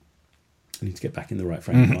I need to get back in the right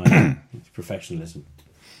frame of mind. It's professionalism.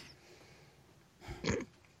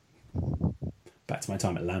 Back to my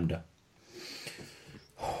time at Lambda.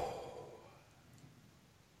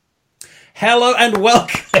 Hello and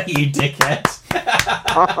welcome, you dickhead.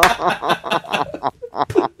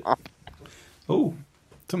 Oh,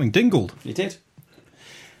 something dingled. You did.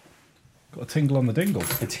 Got a tingle on the dingle.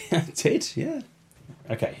 I did, yeah.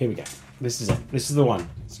 Okay, here we go. This is it. This is the one.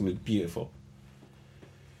 It's going to be beautiful.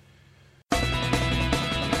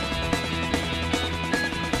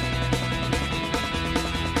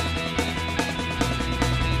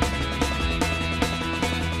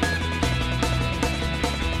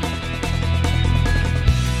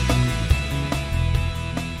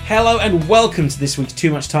 Hello and welcome to this week's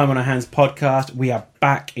Too Much Time on Our Hands podcast. We are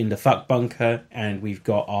back in the Fuck Bunker and we've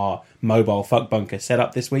got our mobile Fuck Bunker set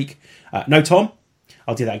up this week. No Tom.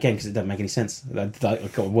 I'll do that again because it doesn't make any sense. I've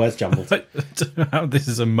got words jumbled. This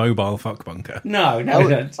is a mobile Fuck Bunker. No.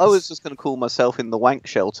 I was just going to call myself in the wank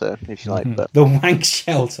shelter, if you like. But The wank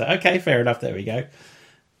shelter. Okay, fair enough. There we go.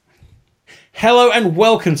 Hello and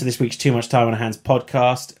welcome to this week's Too Much Time on Our Hands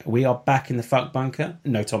podcast. We are back in the Fuck Bunker.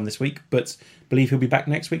 No Tom this week, but believe he'll be back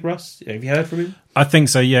next week, Ross. Have you heard from him? I think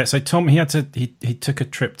so, yeah. So Tom, he took a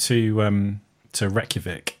trip to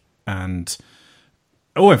Reykjavik and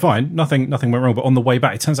went fine. Nothing went wrong. But on the way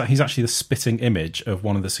back, it turns out he's actually the spitting image of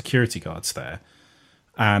one of the security guards there.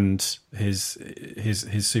 And his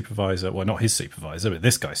supervisor, well, not his supervisor, but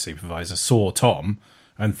this guy's supervisor, saw Tom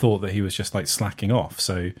and thought that he was just like slacking off.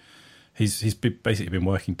 So he's basically been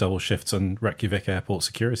working double shifts on Reykjavik airport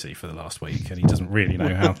security for the last week, and he doesn't really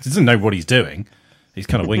know how. He doesn't know what he's doing. He's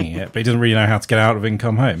kind of winging it, but he doesn't really know how to get out of it and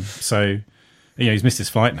come home. So, he's missed his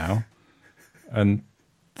flight now, and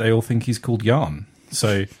they all think he's called Jan.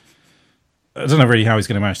 So, I don't know really how he's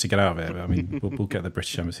going to manage to get out of it. But I mean, we'll get the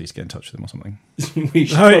British Embassy to get in touch with him or something.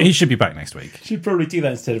 He should be back next week. Should probably do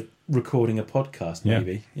that instead of recording a podcast,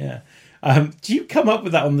 maybe. Yeah. Do you come up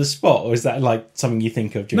with that on the spot, or is that like something you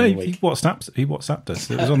think of during the week? He WhatsApped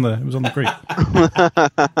us. It was on the group.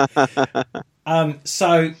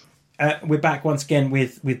 So we're back once again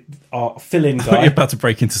with our fill-in I thought guy. you were about to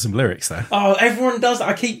break into some lyrics there. Oh, everyone does that.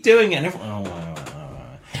 I keep doing it.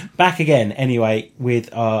 Back again, anyway,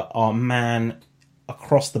 with our man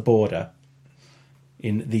across the border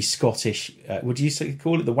in the Scottish. What do you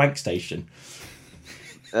call it? The wank station.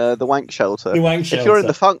 the wank shelter. The wank shelter. If you're in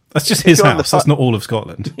the fuck, That's just his house. That's not all of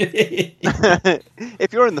Scotland.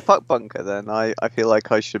 if you're in the fuck bunker, then I feel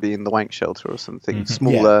like I should be in the wank shelter or something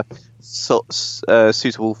smaller,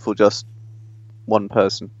 suitable for just one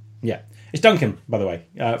person. Yeah, it's Duncan, by the way,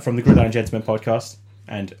 from the Gridiron Gentleman podcast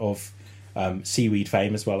and of seaweed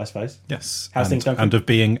fame as well, I suppose. Yes. How's things, Duncan? And of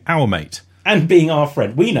being our mate. And being our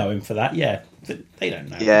friend. We know him for that, yeah. They don't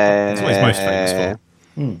know. Yeah. That's what he's most famous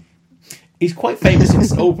for. He's quite famous in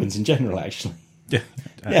St Albans in general, actually. Yeah,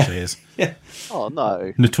 actually is. Yeah. Oh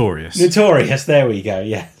no. Notorious. Notorious, there we go,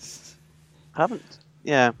 yes. I haven't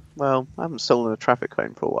stolen a traffic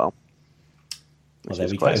cone for a while. Which there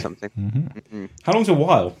is we quite go. something. How long's a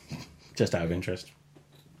while? Just out of interest.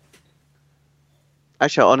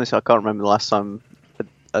 Actually, honestly, I can't remember the last time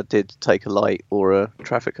I did take a light or a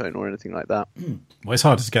traffic cone or anything like that. Well, it's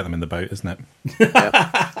harder to get them in the boat, isn't it?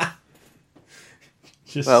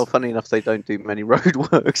 Well, funny enough, they don't do many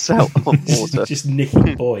roadworks out on water. Just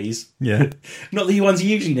nicking boys. Yeah. Not the ones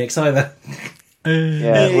he usually nicks either.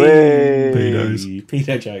 Yeah,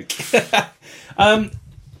 Pedo joke.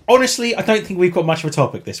 Honestly, I don't think we've got much of a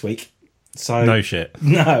topic this week. So No shit.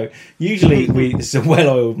 No. Usually this is a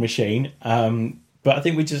well-oiled machine. But I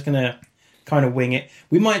think we're just going to kind of wing it.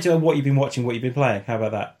 We might do a what you've been watching, what you've been playing. How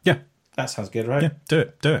about that? Yeah. That sounds good, right? Yeah, do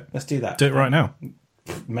it. Let's do that. Do it right now.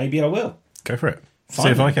 Maybe I will. Go for it. Fine.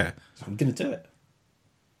 See if I care. I'm going to do it.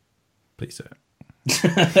 Please do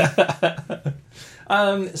it.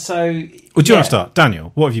 So... Well, do you want to start?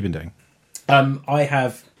 Daniel, what have you been doing? I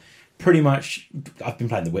have pretty much... I've been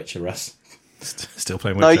playing The Witcher, Russ. Still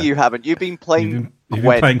playing No, Witcher? you haven't. You've been playing You've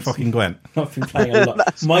been playing fucking Gwent. I've been playing a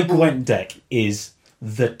lot. My Gwent deck is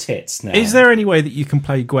the tits now. Is there any way that you can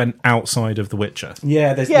play Gwent outside of The Witcher?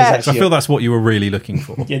 Yeah, there's Yes. actually... I feel that's what you were really looking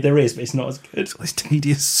for. Yeah, there is, but it's not as good. These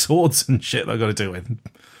tedious swords and shit I've got to deal with.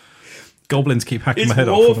 Goblins keep hacking It's my head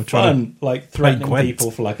more off when I'm trying fun, like, threatening Gwent.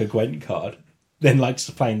 people for, like, a Gwent card than, like,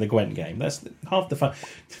 just playing the Gwent game. That's half the fun.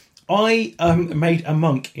 I made a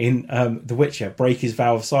monk in The Witcher break his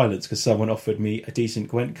vow of silence because someone offered me a decent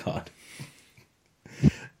Gwent card.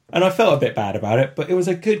 And I felt a bit bad about it, but it was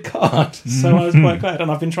a good card, so I was quite glad.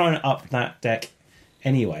 And I've been trying to up that deck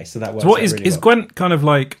anyway, so that works. So what out is really well. Gwent kind of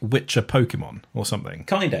like Witcher Pokemon or something?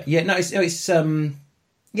 Kinda, yeah. No, it's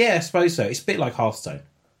yeah, I suppose so. It's a bit like Hearthstone.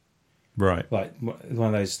 Right. Like one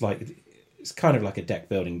of those, like, it's kind of like a deck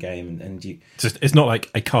building game, and you It's not like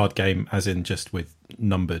a card game, as in just with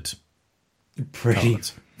numbered pretty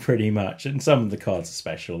cards. pretty much. And some of the cards are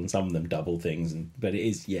special, and some of them double things, but it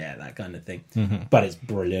is that kind of thing. But it's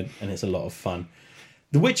brilliant, and it's a lot of fun.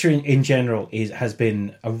 The Witcher in general has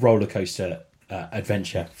been a roller coaster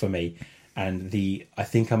adventure for me, and I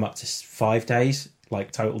think I'm up to 5 days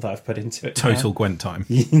like total that I've put into it. Total Gwent time.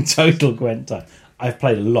 Total Gwent time. I've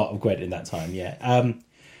played a lot of Gwent in that time,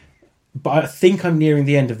 but I think I'm nearing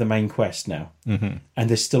the end of the main quest now, and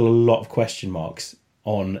there's still a lot of question marks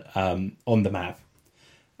on the map,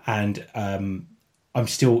 and I'm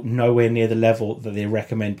still nowhere near the level that they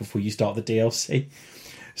recommend before you start the DLC.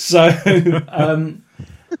 So,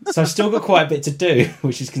 so I've still got quite a bit to do,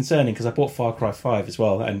 which is concerning because I bought Far Cry 5 as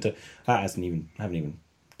well, and I haven't even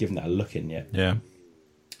given that a look in yet. Yeah.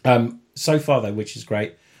 So far though, which is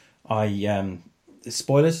great.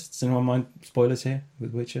 Spoilers? Does anyone mind spoilers here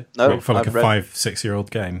with Witcher? No, For like I've a read-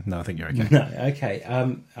 5-6-year-old game? No, I think you're okay. No, okay.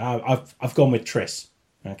 I've gone with Triss.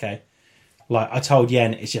 Okay, like I told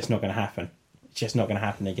Yen, it's just not going to happen. It's just not going to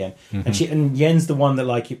happen again. And Yen's the one that,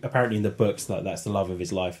 like, apparently in the books, like, that's the love of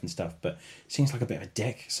his life and stuff. But seems like a bit of a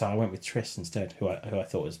dick, so I went with Triss instead, who I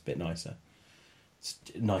thought was a bit nicer.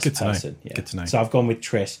 Nice Good to know. person. Yeah. Good to know. So I've gone with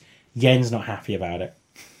Triss. Yen's not happy about it.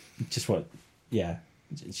 She's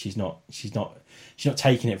not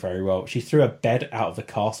taking it very well. She threw a bed out of the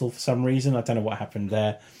castle for some reason. I don't know what happened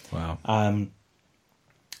there. Wow.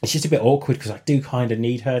 It's just a bit awkward because I do kind of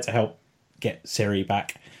need her to help get Ciri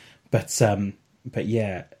back, but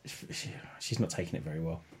yeah, she's not taking it very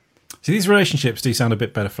well. See, these relationships do sound a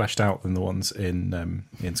bit better fleshed out than the ones in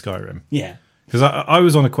Skyrim. Yeah, Because I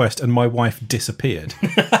was on a quest and my wife disappeared,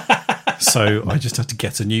 so I just had to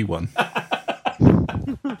get a new one.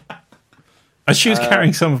 And she was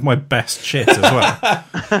carrying some of my best shit as well.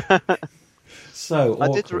 so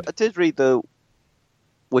awkward. I did read the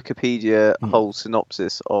Wikipedia whole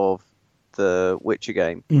synopsis of the Witcher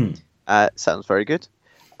game. Sounds very good.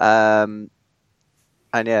 And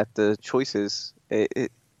yeah, the choices,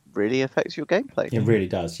 it really affects your gameplay. It really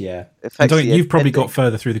does, yeah. And Dominic, you've probably got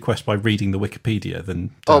further through the quest by reading the Wikipedia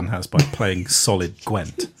than Dan has by playing solid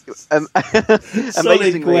Gwent.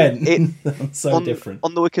 Solid Gwent. So different.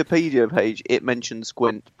 On the Wikipedia page, it mentions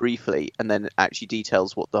Gwent briefly and then it actually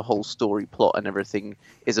details what the whole story plot and everything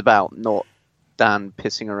is about, not Dan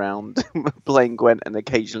pissing around playing Gwent and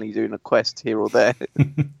occasionally doing a quest here or there.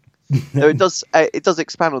 No, it does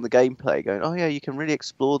expand on the gameplay, going, oh yeah, you can really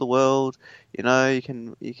explore the world, you know, you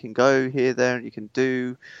can go here, there, and you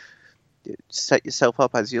can set yourself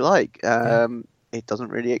up as you like. It doesn't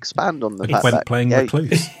really expand on the fact Gwent that playing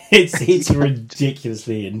Recluse. It's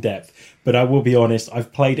ridiculously in depth, but I will be honest,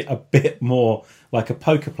 I've played it a bit more like a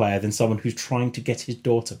poker player than someone who's trying to get his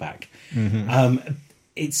daughter back.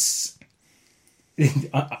 It's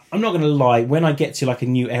I'm not going to lie, when I get to like a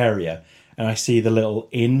new area and I see the little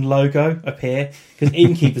inn logo appear, because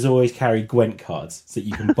innkeepers always carry Gwent cards that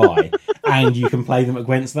you can buy and you can play them at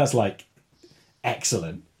Gwent, so that's like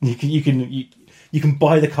excellent. You can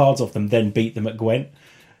buy the cards off them, then beat them at Gwent.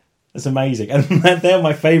 That's amazing, and they're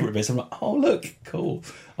my favourite bits. I'm like, oh look, cool.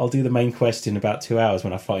 I'll do the main quest in about 2 hours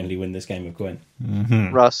when I finally win this game of Gwent.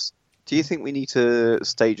 Russ, do you think we need to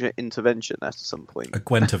stage an intervention at some point? A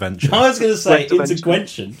Gwent adventure. I was going to say Gwent-avention.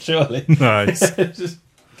 intervention, surely. Nice.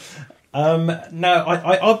 No,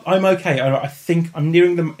 I'm okay. I think I'm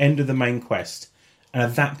nearing the end of the main quest, and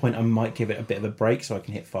at that point I might give it a bit of a break so I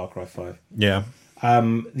can hit Far Cry 5. Yeah.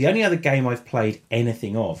 The only other game I've played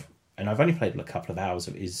anything of, and I've only played a couple of hours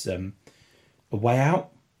of, is A Way Out,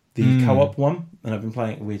 the co-op one, and I've been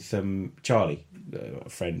playing it with Charlie, a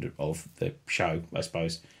friend of the show, I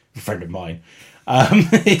suppose, a friend of mine.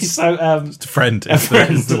 Just a friend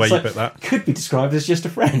is the way you put that. Could be described as just a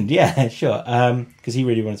friend, yeah, sure. Because he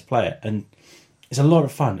really wanted to play it, and it's a lot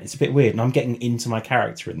of fun. It's a bit weird, and I'm getting into my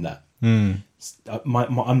character in that. I'm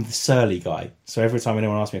the surly guy, so every time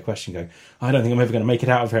anyone asks me a question, I go, I don't think I'm ever going to make it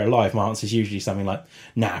out of here alive. My answer is usually something like,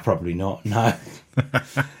 nah, probably not, no.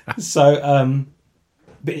 So,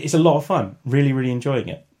 but it's a lot of fun. Really, really enjoying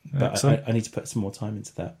it. But I need to put some more time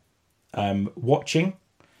into that. Watching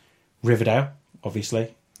Riverdale,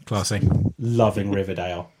 obviously. Classy. Loving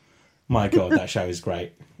Riverdale. My God, that show is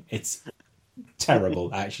great. It's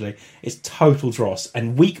terrible, actually. It's total dross.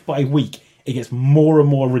 And week by week, it gets more and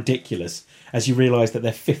more ridiculous as you realise that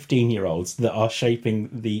they're 15-year-olds that are shaping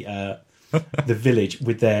the village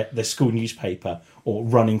with their school newspaper or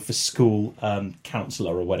running for school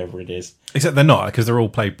councillor or whatever it is. Except they're not, because they're all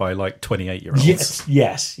played by like 28-year-olds.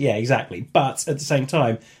 Yes, yeah, exactly. But at the same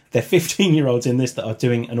time, They're 15-year-olds in this that are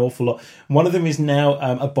doing an awful lot. One of them is now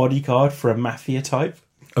a bodyguard for a mafia type.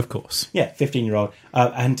 Of course. Yeah, 15-year-old.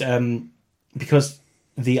 And because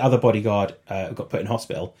the other bodyguard got put in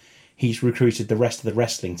hospital, he's recruited the rest of the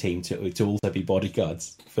wrestling team to also be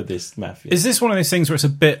bodyguards for this mafia. Is this one of those things where it's a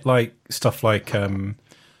bit like stuff like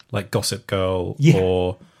Gossip Girl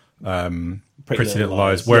or Pretty Little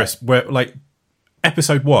Lies, where it's where like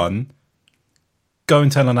episode 1, go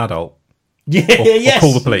and tell an adult. Or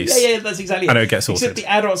call the police. Yeah, that's exactly it. And it gets sorted. Except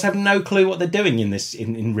the adults have no clue what they're doing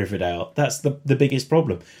in Riverdale. That's the biggest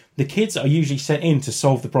problem. The kids are usually sent in to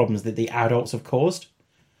solve the problems that the adults have caused.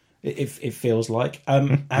 It feels like.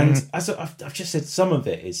 And as I've just said, some of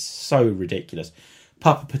it is so ridiculous.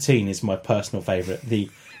 Papa Patine is my personal favourite. The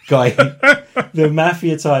guy, the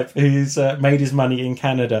mafia type who's made his money in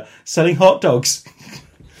Canada selling hot dogs.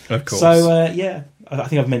 Of course. So, yeah. I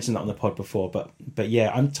think I've mentioned that on the pod before, but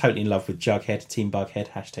yeah, I'm totally in love with Jughead, Team Bughead,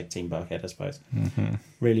 # Team Bughead, I suppose. Mm-hmm.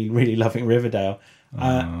 Really, really loving Riverdale.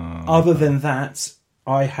 Other than that,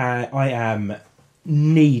 I am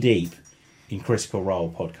knee deep in Critical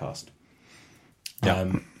Role podcast. Yeah.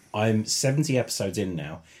 I'm 70 episodes in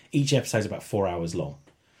now. Each episode is about 4 hours long,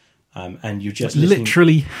 and you're just listening...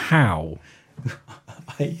 literally how.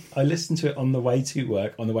 I listen to it on the way to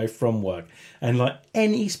work, on the way from work, and like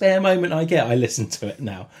any spare moment I get, I listen to it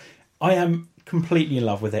now. I am completely in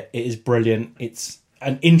love with it. It is brilliant. It's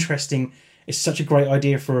an interesting. It's such a great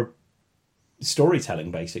idea for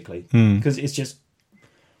storytelling, basically, because it's just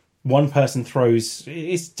one person throws.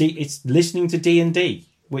 It's listening to D&D,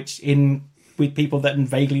 which with people that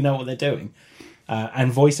vaguely know what they're doing.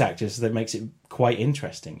 And voice actors that makes it quite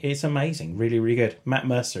interesting. It's amazing, really, really good. Matt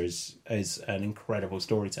Mercer is an incredible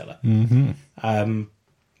storyteller. Mm-hmm.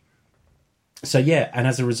 So yeah, and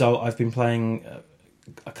as a result, I've been playing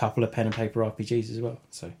a couple of pen and paper RPGs as well.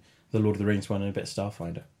 So the Lord of the Rings one and a bit of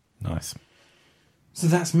Starfinder. Nice. So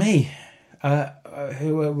that's me.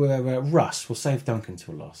 Russ, we'll save Duncan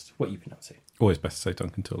till last. What have you been up to? Always best to say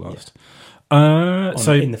Duncan till last. Yeah.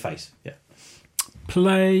 So in the face, yeah.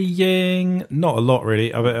 Playing not a lot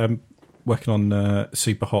really. I'm working on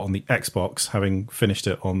Super Hot on the Xbox, having finished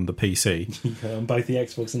it on the PC. On both the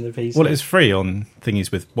Xbox and the PC. Well, it's free on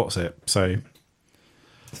thingies with what's it. So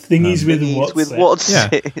Thingies with what's yeah.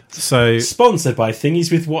 it. So sponsored by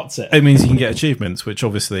Thingies with what's it. It means you can get achievements, which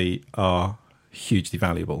obviously are hugely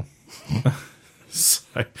valuable. So,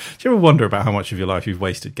 do you ever wonder about how much of your life you've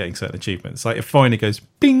wasted getting certain achievements? Like it finally goes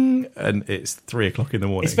bing, and it's 3 o'clock in the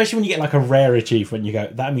morning. Especially when you get like a rare achievement, you go,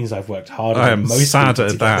 "That means I've worked harder." I am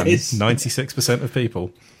sadder than this. 96% of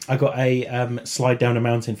people. I got a slide down a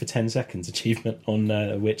mountain for 10 seconds achievement on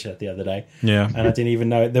Witcher the other day. Yeah, and I didn't even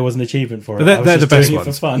know there was an achievement for it. But they're the best ones.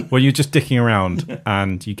 For fun. Where you're just dicking around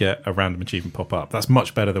and you get a random achievement pop up. That's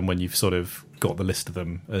much better than when you've sort of got the list of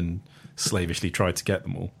them and slavishly tried to get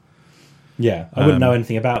them all. Yeah, I wouldn't know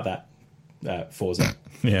anything about that Forza.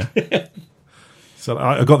 Yeah. So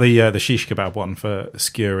I got the shish kebab one for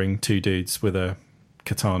skewering 2 dudes with a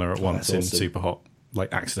katana at once in awesome. Super Hot,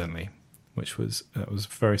 like accidentally, which was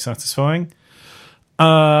very satisfying.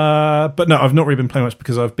 But no, I've not really been playing much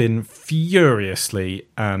because I've been furiously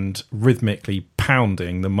and rhythmically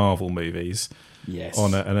pounding the Marvel movies. Yes.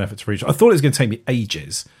 On an effort to reach. I thought it was going to take me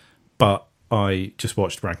ages, but I just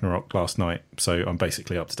watched Ragnarok last night, so I'm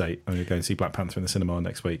basically up to date. I'm going to go and see Black Panther in the cinema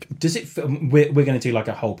next week. Does it? We're going to do like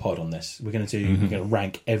a whole pod on this. We're going to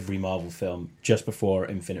rank every Marvel film just before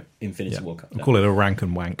Infinity War. I'll call it a rank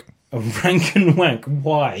and wank. A rank and wank.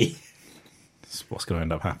 Why? That's what's going to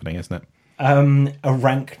end up happening, isn't it? A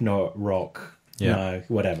rank not rock. Yeah. No,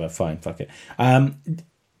 whatever. Fine, fuck it.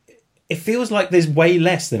 It feels like there's way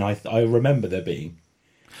less than I remember there being.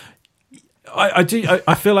 I do.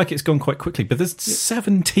 I feel like it's gone quite quickly, but there's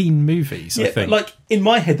 17 movies. Yeah, I think. Like in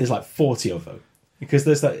my head, there's like 40 of them because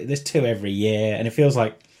there's 2 every year, and it feels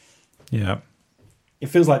like they've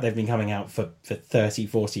been coming out for 30,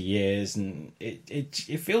 40 years, and it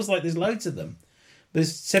feels like there's loads of them.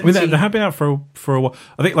 There's 17. I mean, they have been out for a while.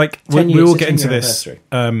 I think like we will get into this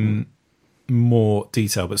more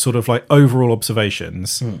detail, but sort of like overall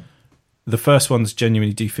observations. The first ones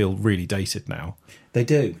genuinely do feel really dated now. They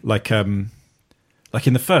do. Like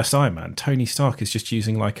in the first Iron Man, Tony Stark is just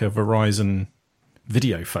using like a Verizon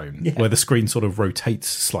video phone where the screen sort of rotates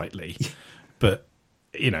slightly. But,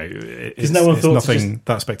 you know, it's nothing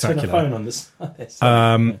that spectacular. Turn a phone on this.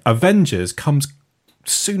 Avengers comes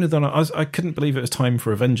sooner than I couldn't believe it was time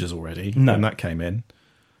for Avengers already when that came in.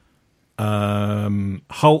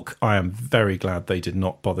 Hulk, I am very glad they did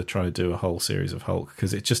not bother trying to do a whole series of Hulk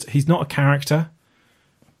because he's not a character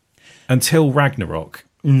until Ragnarok.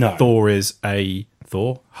 No,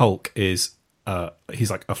 Hulk is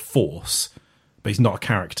he's like a force, but he's not a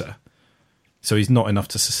character. So he's not enough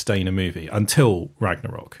to sustain a movie until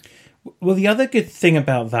Ragnarok. Well, the other good thing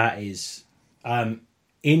about that is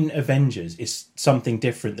in Avengers, it's something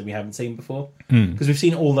different that we haven't seen before. Because we've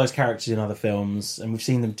seen all those characters in other films, and we've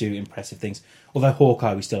seen them do impressive things. Although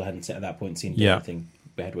Hawkeye, we still hadn't at that point seen do anything,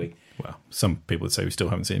 had we? Well, some people would say we still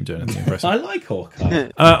haven't seen him do anything impressive. I like Hawkeye.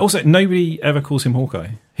 Also, nobody ever calls him Hawkeye.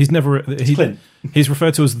 He's never. Clint. He's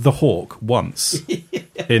referred to as the Hawk once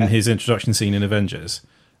in his introduction scene in Avengers.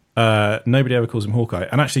 Nobody ever calls him Hawkeye,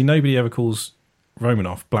 and actually, nobody ever calls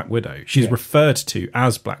Romanoff Black Widow. She's referred to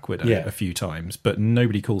as Black Widow a few times, but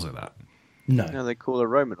nobody calls her that. No, they call her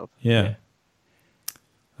Romanoff. Yeah.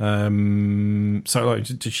 So, like,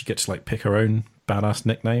 did she get to like pick her own badass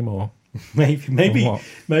nickname, or maybe or what?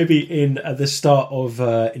 maybe in at the start of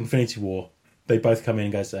Infinity War, they both come in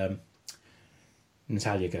and goes.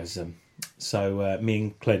 Natalia goes. So me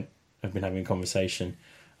and Clint have been having a conversation.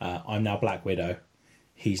 I'm now Black Widow.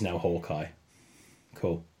 He's now Hawkeye.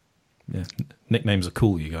 Cool. Yeah, nicknames are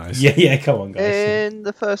cool, you guys. Yeah. Come on, guys. In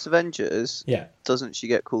the first Avengers, Yeah. doesn't she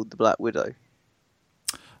get called the Black Widow?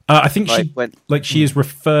 I think she is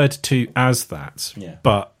referred to as that. Yeah.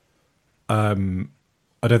 But I don't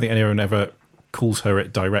think anyone ever calls her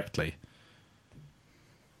it directly.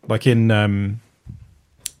 Like in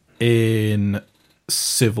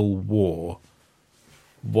Civil War,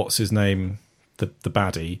 what's his name? The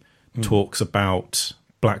baddie talks about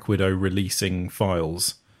Black Widow releasing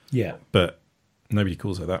files. Yeah. But nobody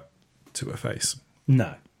calls her that to her face.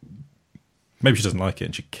 No. Maybe she doesn't like it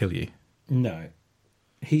and she'd kill you. No.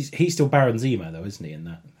 He's still Baron Zemo though, isn't he? In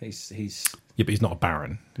that he's Yeah, but he's not a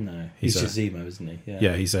baron. no, He's he's just Zemo, isn't he?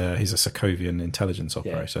 Yeah, he's a Sokovian intelligence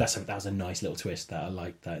Yeah, operator. that was a nice little twist. That I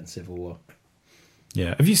liked that in Civil War.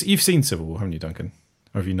 Yeah, you've seen Civil War, haven't you, Duncan?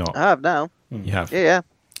 Or have you not? I have now. You have. Yeah.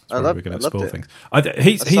 We're going to loved spoil it. things.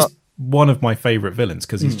 He's one of my favourite villains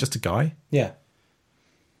because he's just a guy, Yeah.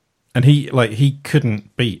 and he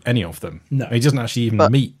couldn't beat any of them. No. He doesn't actually even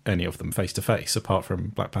But- meet any of them face to face, apart from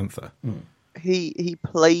Black Panther. He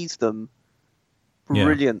plays them Yeah.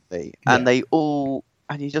 brilliantly, Yeah. and they all,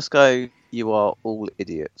 and you just go, you are all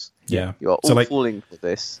idiots. Yeah. You are all So, like, falling for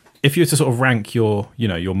this. if you were to sort of rank your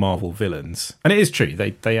Marvel villains, and it is true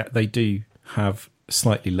they do have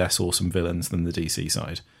slightly less awesome villains than the DC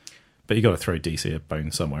side, but you got to throw DC a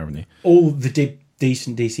bone somewhere, haven't you? All the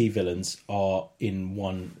decent DC villains are in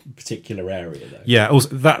one particular area, though. Yeah. Also,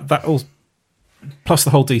 that also, plus the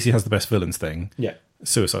whole DC has the best villains thing. Yeah.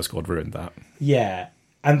 Suicide Squad ruined that. Yeah.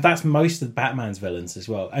 And that's most of Batman's villains as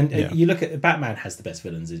well. And Yeah. you look at Batman has the best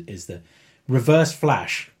villains is the Reverse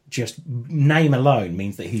Flash. Just name alone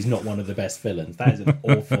means that he's not one of the best villains. That is an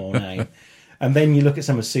awful name. And then you look at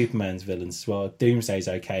some of Superman's villains as well. Doomsday's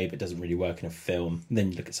okay, but doesn't really work in a film. And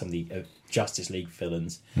then you look at some of the Justice League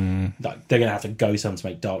villains. Like, they're going to have to go some to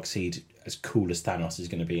make Darkseid as cool as Thanos is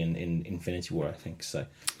going to be in Infinity War, I think. So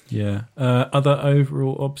Yeah. Other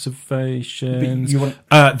overall observations. you want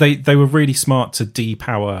They were really smart to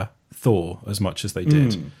depower Thor as much as they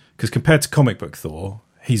did, because compared to comic book Thor,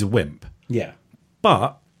 he's a wimp. yeah.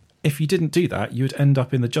 But if you didn't do that, you would end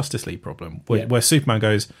up in the Justice League problem, where, Yeah. where Superman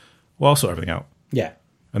goes, "Well, I'll sort everything out," Yeah.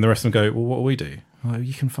 and the rest of them go, "Well, what do we do?" "Oh,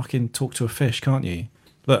 you can fucking talk to a fish, can't you?"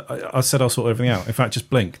 Look, I said I'll sort everything out. In fact,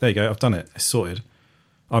 just blink. There you go. I've done it. It's sorted.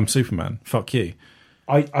 I'm Superman. Fuck you.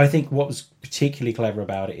 I think what was particularly clever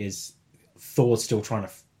about it is Thor's still trying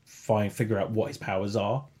to figure out what his powers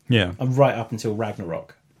are, Yeah. and right up until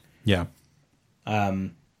Ragnarok. Yeah.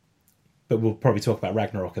 But we'll probably talk about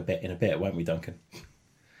Ragnarok in a bit, won't we, Duncan?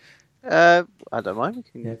 I don't mind. We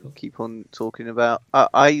can Yeah, cool. keep on talking about.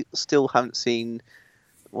 I still haven't seen.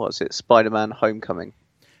 What's it? Spider-Man: Homecoming.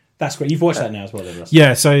 That's great. You've watched that now as well, then, Russ.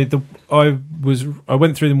 Yeah, so I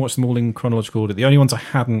went through them, watched them all in chronological order. The only ones I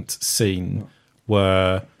hadn't seen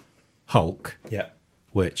were Hulk, Yeah.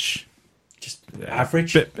 which Just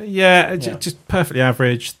average. just perfectly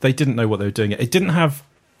average. They didn't know what they were doing. It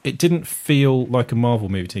didn't feel like a Marvel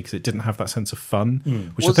movie because it didn't have that sense of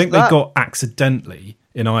fun, which I Was think that- they got accidentally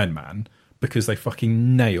in Iron Man because they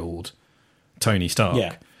fucking nailed Tony Stark.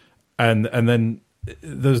 Yeah. And then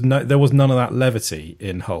there was none of that levity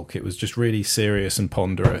in Hulk. It was just really serious and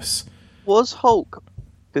ponderous. Was Hulk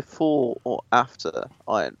before or after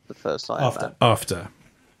the first Iron After. Man? After,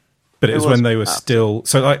 but it It was was when they were after. still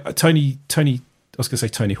like Tony. I was going to say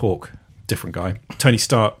Tony Hawk, different guy. Tony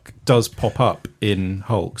Stark does pop up in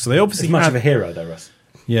Hulk, so they obviously As much had, of a hero, though, Russ.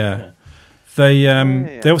 yeah. They yeah.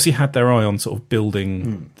 they obviously had their eye on sort of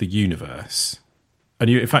building the universe, and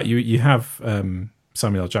you have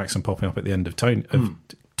Samuel L. Jackson popping up at the end of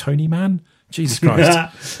Tony Man, Jesus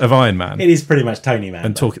Christ, of Iron Man. It is pretty much Tony Man.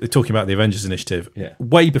 And talking about the Avengers Initiative, Yeah.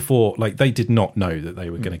 way before, like, they did not know that they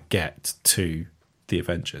were going to get to the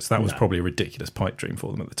Avengers. That was probably a ridiculous pipe dream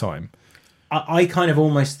for them at the time. I kind of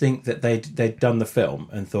almost think that they'd done the film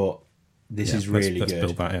and thought, this is really let's good.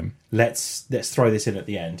 build that in. Let's throw this in at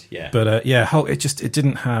the end. Yeah. But Hulk, it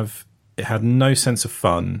didn't have. It had no sense of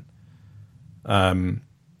fun.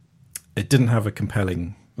 It didn't have a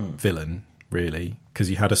compelling villain, really, because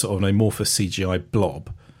you had a sort of an amorphous CGI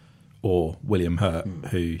blob, or William Hurt,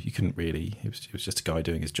 who you couldn't really. He was just a guy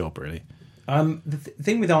doing his job, really. The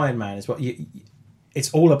thing with Iron Man is it's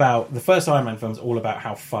all about, the first Iron Man film is all about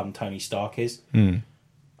how fun Tony Stark is. I'm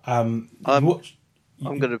going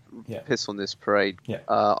to piss on this parade. Yeah.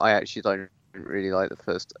 I actually don't really like the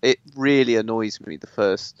first. It really annoys me, the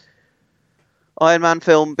first Iron Man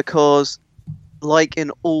film, because, like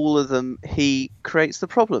in all of them, he creates the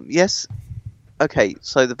problem. Yes, okay,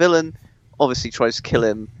 so the villain obviously tries to kill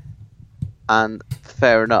him, and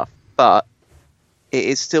fair enough, but it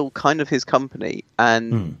is still kind of his company,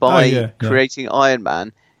 and by creating Iron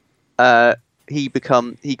Man, he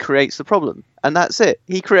creates the problem, and that's it.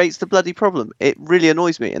 He creates the bloody problem. It really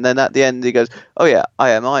annoys me. And then at the end, he goes, "Oh yeah,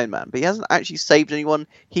 I am Iron Man," but he hasn't actually saved anyone.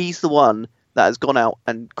 He's the one that has gone out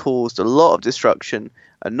and caused a lot of destruction,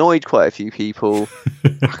 annoyed quite a few people.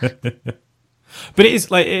 But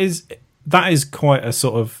that is quite a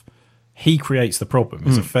sort of, he creates the problem.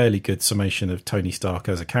 It's a fairly good summation of Tony Stark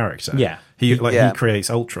as a character. Yeah. He creates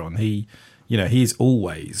Ultron. He's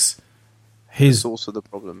always, That's also the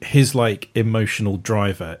problem. His like emotional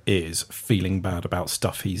driver is feeling bad about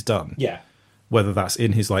stuff he's done. Yeah. Whether that's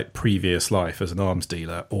in his like previous life as an arms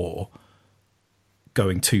dealer, or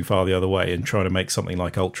going too far the other way and trying to make something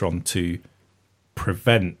like Ultron to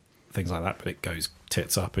prevent things like that, but it goes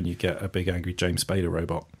tits up and you get a big angry James Spader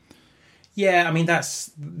robot. Yeah, I mean,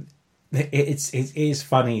 it is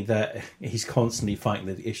funny that he's constantly fighting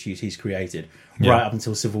the issues he's created right up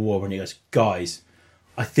until Civil War, when he goes, "Guys,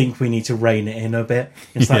 I think we need to rein it in a bit."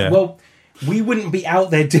 It's like, well, we wouldn't be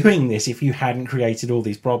out there doing this if you hadn't created all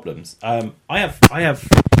these problems. I have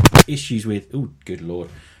issues with. Oh, good lord!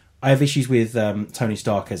 I have issues with Tony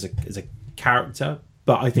Stark as a character,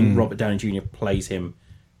 but I think Robert Downey Jr. plays him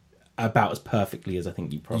about as perfectly as I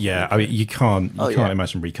think you probably. Yeah, I mean, you can't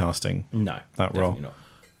imagine recasting that role.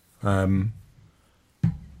 Not.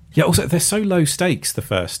 Also, they're so low stakes, the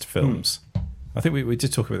first films. I think we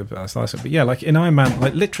did talk about that last time, but yeah, like in Iron Man,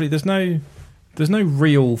 like literally, there's no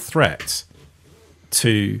real threat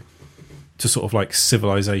to sort of like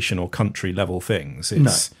civilization or country level things.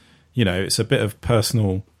 It's it's a bit of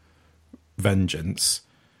personal vengeance.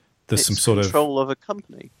 There's some sort of control of a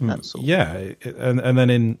company. That's all. Yeah, and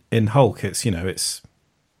then in Hulk, it's it's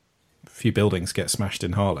a few buildings get smashed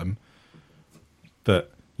in Harlem,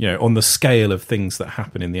 but on the scale of things that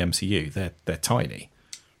happen in the MCU, they're tiny.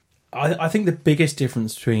 I think the biggest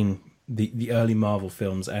difference between the early Marvel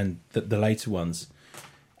films and the later ones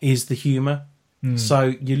is the humour.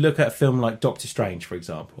 So you look at a film like Doctor Strange, for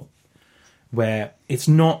example, where it's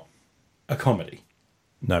not a comedy.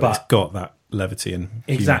 No, but it's got that levity and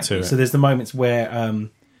humour to it. So there's the moments where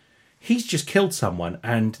he's just killed someone,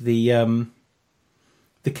 and the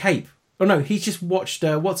cape. Oh no, he's just watched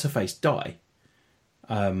what's her face die.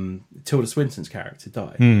 Tilda Swinton's character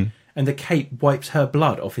die, and the cape wipes her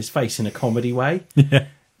blood off his face in a comedy way. Yeah.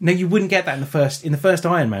 Now you wouldn't get that in the first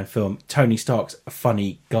Iron Man film. Tony Stark's a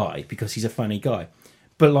funny guy because he's a funny guy,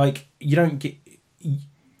 but like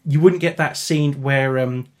you wouldn't get that scene where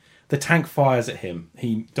the tank fires at him,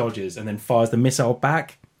 he dodges and then fires the missile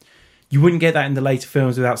back. You wouldn't get that in the later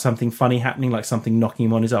films without something funny happening, like something knocking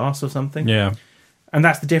him on his ass or something. Yeah, and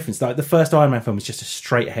that's the difference. Like the first Iron Man film is just a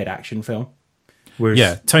straight ahead action film.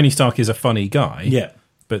 Whereas, Tony Stark is a funny guy. Yeah.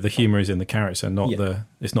 But the humour is in the character, not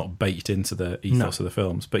it's not baked into the ethos of the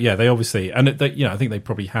films. But yeah, they obviously, and I think they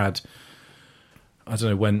probably had, I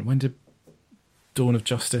don't know, when did Dawn of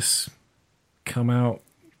Justice come out?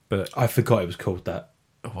 But I forgot it was called that.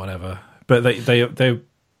 Whatever. But they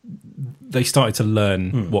started to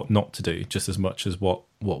learn what not to do just as much as what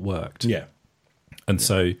worked. Yeah. And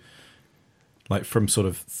so, like from sort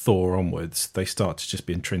of Thor onwards, they start to just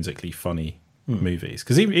be intrinsically funny movies,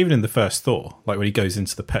 because even in the first Thor, like when he goes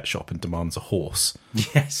into the pet shop and demands a horse,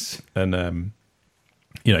 yes, and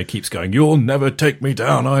keeps going, "You'll never take me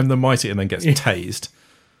down, I'm the mighty," and then gets tased.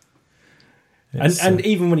 And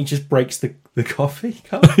even when he just breaks the coffee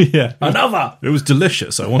cup, another. It was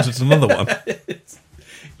delicious. I wanted another one.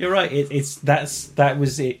 You're right. That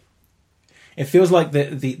was it. It feels like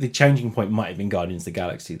the changing point might have been Guardians of the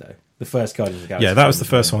Galaxy, though. The first Guardians of the Galaxy. Yeah, that was the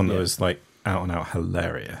first one that was like out and out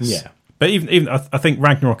hilarious. Yeah. But even I think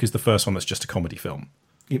Ragnarok is the first one that's just a comedy film.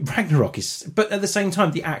 Ragnarok is, but at the same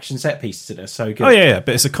time, the action set pieces in it are so good. Oh yeah,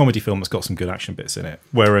 but it's a comedy film that's got some good action bits in it.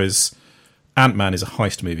 Whereas Ant-Man is a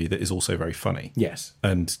heist movie that is also very funny. Yes.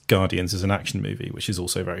 And Guardians is an action movie, which is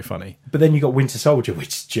also very funny. But then you got Winter Soldier, which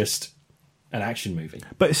is just an action movie.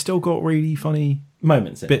 But it's still got really funny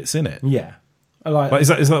moments, bits in it. Yeah. I like is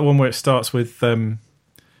that the one where it starts with him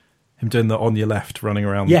doing the on your left running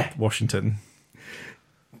around Washington?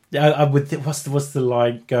 What's the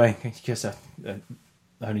line going? Because I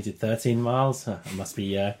only did 13 miles. I must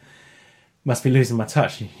be losing my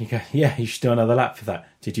touch. You go, yeah, you should do another lap for that.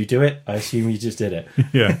 Did you do it? I assume you just did it.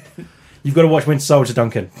 Yeah. You've got to watch Winter Soldier,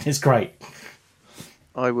 Duncan. It's great.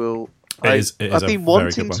 I will. I've been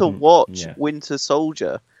wanting to watch Winter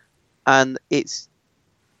Soldier, and it's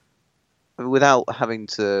without having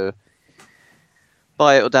to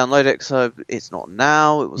buy it or download it. So it's not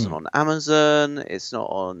now. It wasn't on Amazon. It's not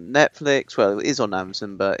on Netflix. Well, it is on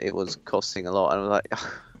Amazon, but it was costing a lot. And I was like,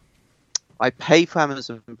 I pay for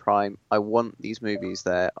Amazon Prime. I want these movies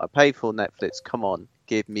there. I pay for Netflix. Come on,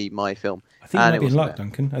 give me my film. I think you might be in luck,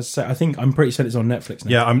 Duncan. As I say, I'm pretty certain it's on Netflix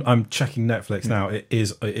now. Yeah, I'm checking Netflix now. It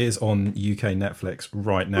is on UK Netflix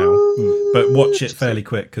right now. But watch it fairly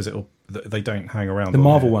quick because they don't hang around. The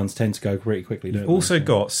Marvel ones tend to go pretty quickly. You've also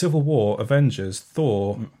got Civil War, Avengers,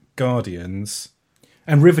 Thor, Guardians,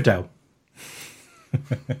 and Riverdale.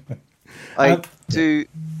 I do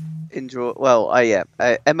enjoy. Well,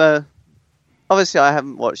 Emma. Obviously, I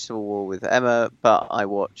haven't watched Civil War with Emma, but I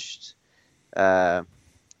watched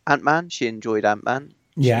Ant-Man. She enjoyed Ant-Man.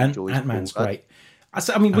 Yeah, Ant-Man's great.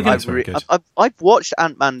 I mean, I've watched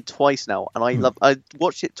Ant-Man twice now, and I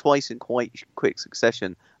watched it twice in quite quick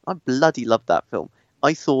succession. I bloody loved that film.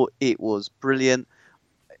 I thought it was brilliant.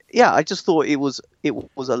 Yeah, I just thought it was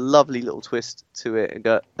a lovely little twist to it,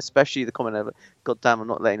 and especially the comment of, "God damn, I'm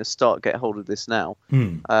not letting a start get hold of this now."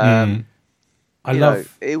 I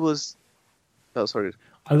love it was. Oh, sorry.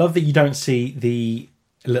 I love that you don't see the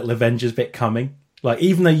little Avengers bit coming. Like,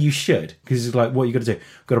 even though you should, because it's like, what you got to do?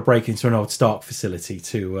 Got to break into an old Stark facility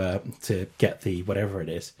to get the whatever it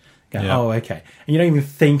is. Go, oh, okay. And you don't even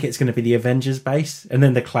think it's going to be the Avengers base, and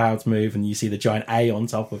then the clouds move, and you see the giant A on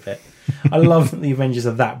top of it. I love that the Avengers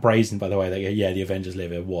are that brazen. By the way, they go, yeah, the Avengers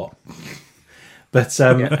live here. What? But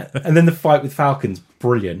and then the fight with Falcon's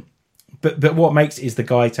brilliant. But what makes it is the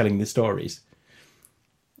guy telling the stories.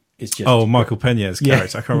 It's just Michael Peña's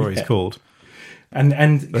character. I can't remember what he's called.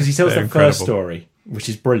 And because he tells the first story, which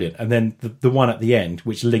is brilliant, and then the one at the end,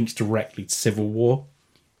 which links directly to Civil War.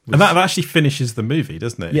 And that actually finishes the movie,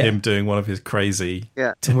 doesn't it? Yeah. Him doing one of his crazy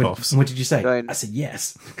tip-offs. And what did you say? I said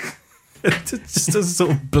yes. Just a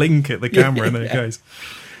sort of blink at the camera and then it goes.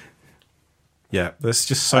 Yeah, there's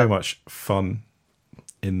just so much fun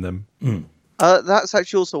in them. That's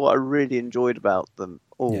actually also what I really enjoyed about them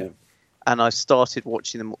all. Yeah. And I started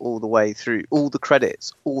watching them all the way through, all the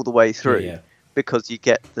credits, all the way through, because you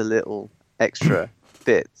get the little extra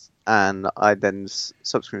bits. And I then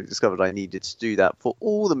subsequently discovered I needed to do that for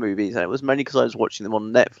all the movies. And it was mainly because I was watching them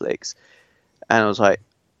on Netflix. And I was like,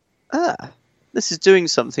 this is doing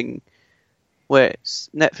something where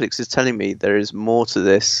Netflix is telling me there is more to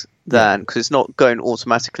this than, because it's not going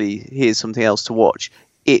automatically, here's something else to watch.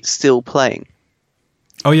 It's still playing.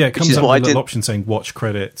 Oh yeah, it comes up with a little option saying watch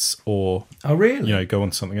credits or really? Go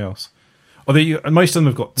on to something else. Although most of them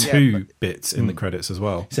have got two bits in the credits as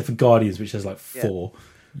well. Except for Guardians, which has like 4.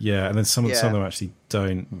 Yeah, and then some of them actually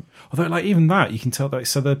don't. Although like even that you can tell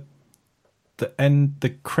that the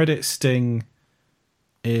credit sting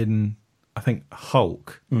in I think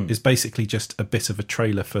Hulk is basically just a bit of a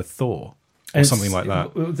trailer for Thor or something like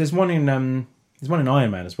that. There's one in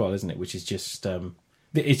Iron Man as well, isn't it? Which is just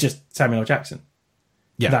it's just Samuel L. Jackson.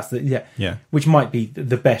 Yeah, that's which might be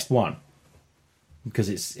the best one because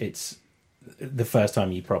it's the first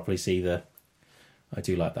time you properly see the. I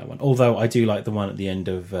do like that one, although I do like the one at the end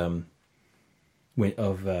of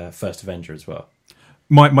First Avenger as well.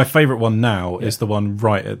 My favourite one now is the one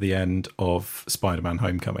right at the end of Spider-Man: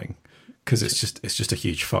 Homecoming because it's just a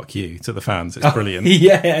huge fuck you to the fans. It's brilliant.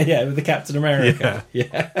 Yeah, with the Captain America.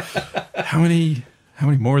 Yeah. How many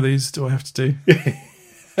more of these do I have to do?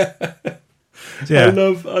 Yeah.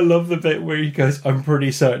 I love the bit where he goes, I'm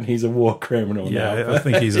pretty certain he's a war criminal now. Yeah, I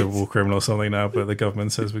think he's a war criminal or something now, but the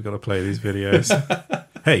government says we've got to play these videos.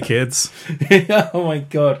 Hey, kids. Oh, my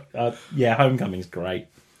God. Homecoming's great.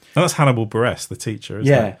 And that's Hannibal Buress, the teacher,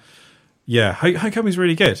 isn't it? Yeah, Homecoming's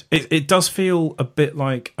really good. It does feel a bit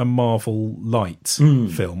like a Marvel Light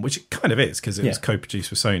film, which it kind of is, because it was co-produced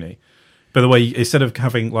with Sony. By the way, instead of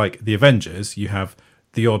having, like, the Avengers, you have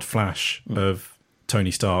the odd flash of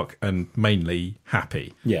Tony Stark and mainly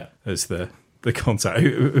Happy Yeah. as the contact,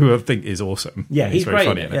 who I think is awesome. Yeah, And he's very great.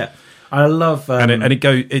 funny in it. Yeah, I love.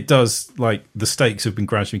 It does, like, the stakes have been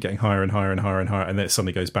gradually getting higher and higher and higher and higher, and then it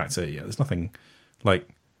suddenly goes back to, there's nothing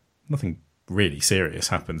really serious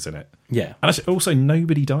happens in it. Yeah. And actually, also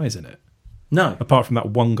nobody dies in it No. apart from that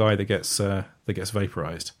one guy that gets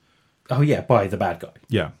vaporized. Oh yeah, by the bad guy.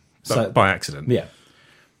 Yeah, So- by accident. Yeah.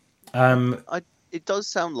 It does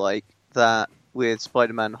sound like that with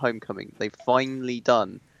Spider-Man: Homecoming, they've finally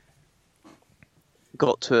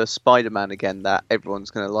got to a Spider-Man again that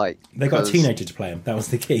everyone's going to like. They got a because- teenager to play him. That was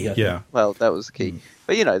the key. I think. Yeah. Well, that was the key.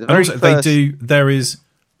 But the And very also, first... there is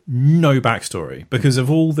no backstory because of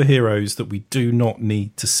all the heroes that we do not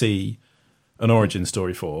need to see an origin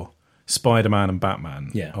story for. Spider-Man and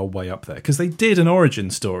Batman are way up there because they did an origin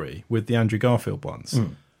story with the Andrew Garfield ones.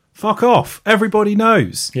 Fuck off! Everybody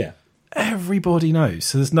knows. Yeah. Everybody knows.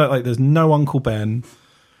 So there's no Uncle Ben.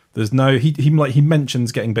 There's no he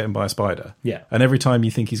mentions getting bitten by a spider. Yeah. And every time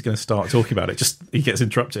you think he's going to start talking about it, just he gets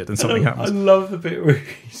interrupted and something I happens. love the bit where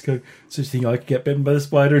he's going, so you think I could get bitten by the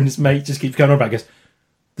spider, and his mate just keeps going on about. Goes,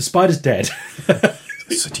 the spider's dead.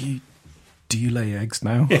 So do you lay eggs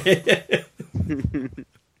now?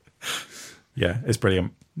 Yeah, it's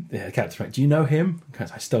brilliant. Yeah, the Captain America. Do you know him?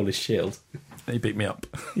 Because I stole his shield. He beat me up.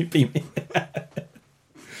 You beat me.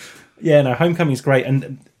 Yeah, no, Homecoming's great,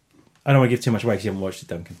 and I don't want to give too much away because you haven't watched it,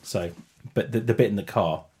 Duncan. So, but the bit in the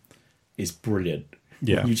car is brilliant.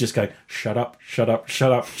 Yeah. You just go, shut up, shut up,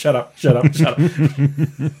 shut up, shut up, shut up, shut up.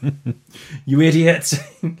 You idiot.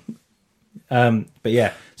 But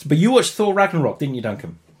yeah. But you watched Thor Ragnarok, didn't you,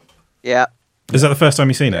 Duncan? Yeah, Is that the first time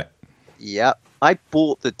you've seen it? yeah. I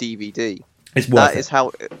bought the DVD. It's worth That it. is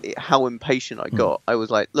how impatient I got. I was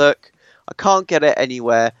like, look, I can't get it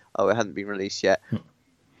anywhere. Oh, it hadn't been released yet.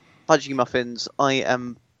 Fudgy Muffins, I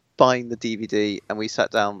am buying the DVD, and we sat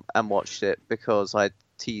down and watched it because I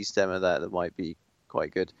teased Emma that might be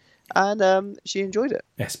quite good, and she enjoyed it.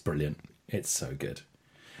 It's brilliant. It's so good.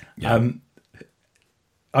 Yeah.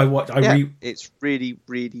 It's really,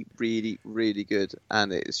 really, really, really good,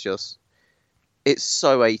 and it's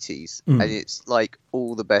so 80s, and it's like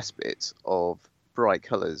all the best bits of bright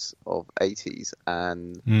colours of 80s,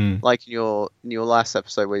 and like in your last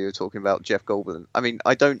episode where you were talking about Jeff Goldblum. I mean,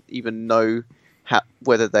 I don't even know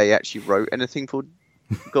whether they actually wrote anything for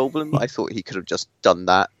Goldblum. I thought he could have just done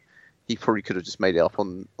that. He probably could have just made it up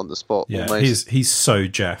on the spot. Yeah, almost. he's so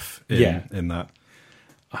Jeff in that.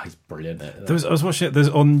 Oh, he's brilliant. I was watching it. There's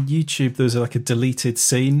on YouTube. There's like a deleted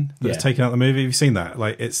scene that was taken out of the movie. Have you seen that?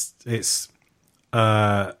 Like it's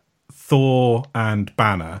Thor and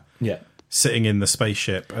Banner sitting in the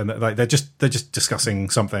spaceship, and like they're just discussing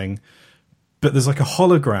something. But there's like a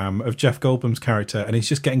hologram of Jeff Goldblum's character, and he's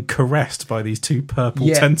just getting caressed by these two purple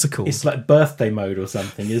tentacles. It's like birthday mode or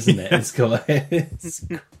something, isn't it? It's got. It just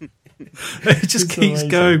It's keeps amazing.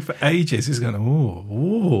 going for ages. He's going,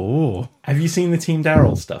 oh. Have you seen the Team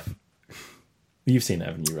Daryl stuff? You've seen it,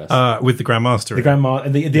 haven't you, Russ? With the Grandmaster. The grandma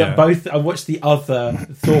and the Yeah. both. I watched the other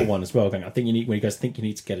Thor one as well. Going, I think you need. When he goes, I think you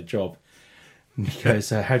need to get a job. And he goes,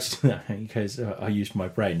 how do you do that? And he goes, I used my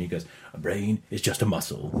brain. And he goes, a brain is just a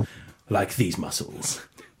muscle, like these muscles,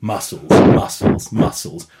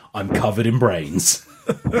 muscles. I'm covered in brains.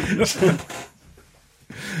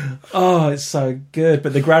 Oh, it's so good.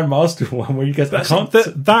 But the Grandmaster one where he goes, I can't.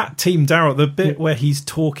 That Team Daryl, the bit where he's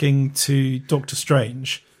talking to Doctor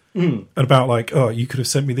Strange about like, oh, you could have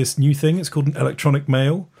sent me this new thing. It's called an electronic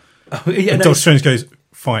mail. Oh, yeah, And no, Doctor Strange goes,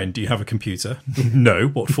 fine. Do you have a computer? No.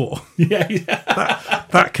 What for? yeah.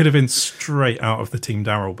 That could have been straight out of the Team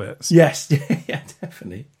Daryl bits. Yes, yeah,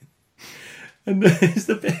 definitely. And there's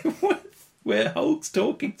the bit where Hulk's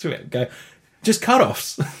talking to it, go, just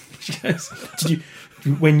cut-offs. She goes, did you,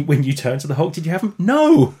 when you turn to the Hulk, did you have them?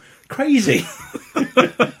 No, crazy.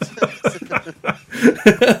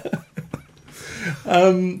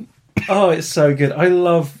 Oh, it's so good. I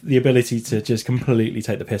love the ability to just completely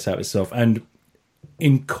take the piss out of itself. And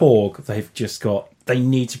in Korg, they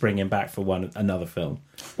need to bring him back for another film.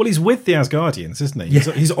 Well, he's with the Asgardians, isn't he?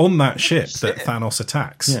 Yeah. He's on that ship that Thanos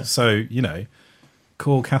attacks. Yeah. So,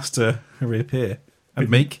 Korg has to reappear. And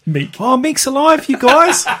Meek. Oh, Meek's alive, you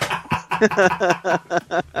guys! Look at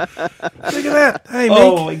that. Hey, Meek.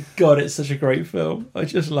 Oh my god, it's such a great film. I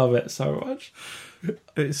just love it so much.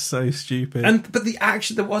 It's so stupid. But the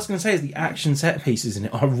action, what I was going to say is the action set pieces in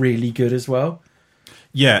it are really good as well.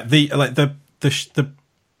 Yeah, the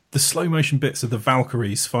slow motion bits of the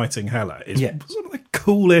Valkyries fighting Hela is one of the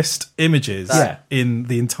coolest images in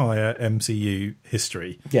the entire MCU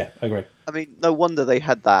history. Yeah, I agree. I mean, no wonder they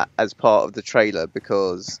had that as part of the trailer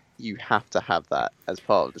because you have to have that as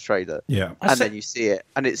part of the trailer. Yeah. And then you see it,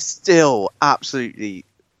 and it's still absolutely.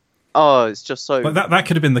 Oh, it's just so. Like that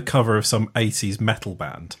could have been the cover of some 80s metal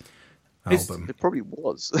band album. It probably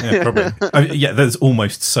was. Yeah, probably. Yeah, there's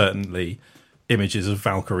almost certainly images of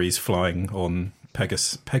Valkyries flying on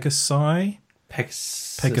Pegasuses.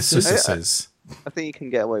 I think you can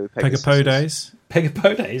get away with Pegapodes.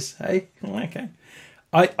 Pegapodes, hey? Okay.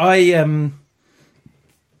 I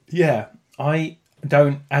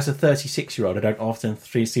don't, as a 36-year-old, I don't often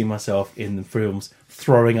see myself in the films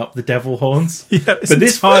throwing up the devil horns. Yeah, it's but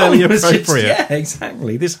this entirely film was appropriate. yeah,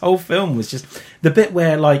 exactly. This whole film was just the bit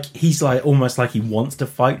where, like, he's like almost like he wants to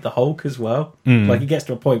fight the Hulk as well. Like, he gets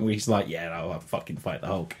to a point where he's like, yeah, no, I'll fucking fight the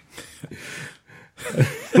Hulk.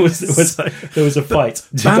 there was a fight.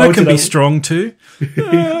 Banner can be strong too.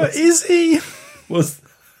 Is he?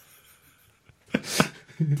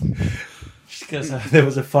 She goes, there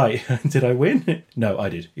was a fight. Did I win? No, I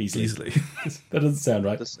did. Easily. That doesn't sound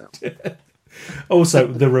right. Also,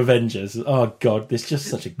 The Revengers. Oh, God. There's just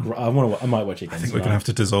such a... I might watch it again. I think we're going to have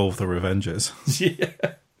to dissolve The Revengers. Yeah.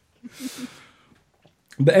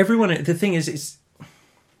 But everyone... The thing is,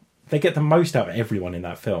 they get the most out of everyone in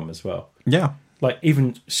that film as well. Yeah. Like,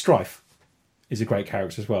 even Strife is a great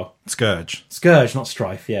character as well. Scourge, not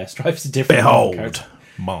Strife. Yeah, Strife's a different behold character.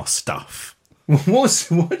 my stuff.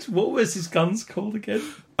 What was his guns called again?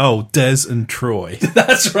 Oh, Des and Troy.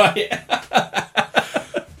 That's right.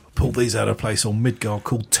 Pulled these out of a place on Midgard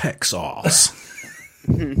called Texas.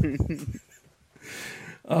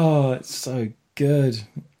 Oh, it's so good.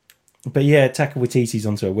 But yeah, Taika Waititi's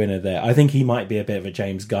onto a winner there. I think he might be a bit of a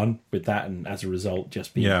James Gunn with that, and as a result,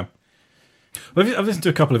 just be... Yeah. Well, I've listened to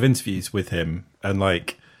a couple of interviews with him, and,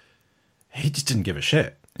 like, he just didn't give a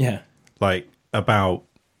shit. Yeah. Like, about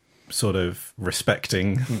sort of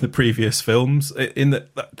respecting the previous films, in that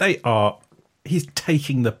he's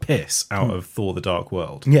taking the piss out of Thor: The Dark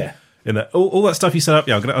World. Yeah. In that all that stuff you set up,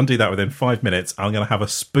 I'm going to undo that within 5 minutes. I'm going to have a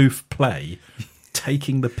spoof play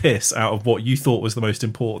taking the piss out of what you thought was the most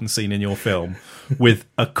important scene in your film, with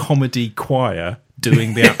a comedy choir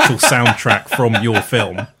doing the actual soundtrack from your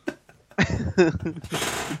film.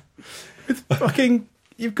 Fucking,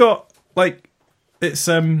 you've got, like, it's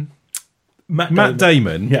Matt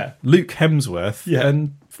Damon, Yeah. Luke Hemsworth, Yeah.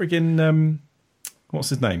 and friggin' what's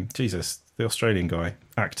his name? Jesus, the Australian guy,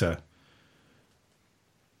 actor.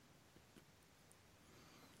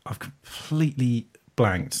 I've completely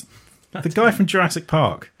blanked. The guy from Jurassic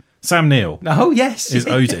Park, Sam Neill, Oh, yes. is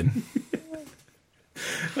Odin.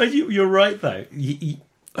 You're right, though.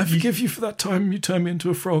 I forgive you for that time you turned me into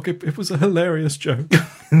a frog. It was a hilarious joke.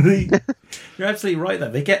 You're absolutely right, though.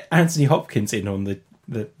 They get Anthony Hopkins in on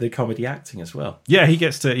the comedy acting as well. Yeah, he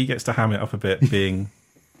gets to ham it up a bit, being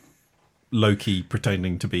Loki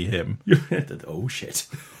pretending to be him. Oh, shit.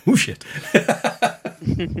 Oh shit!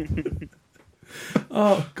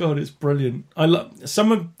 Oh, God, it's brilliant. I love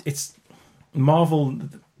it's Marvel.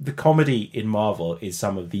 The comedy in Marvel is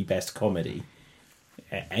some of the best comedy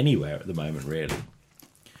anywhere at the moment, really.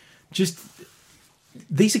 Just,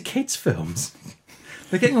 these are kids' films.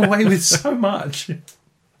 They're getting away with so much.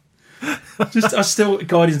 Just, I still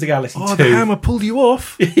Guardians of the Galaxy 2. The hammer pulled you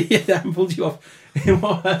off. Yeah, the hammer pulled you off.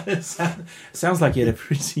 Sounds like you had a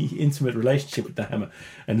pretty intimate relationship with the hammer,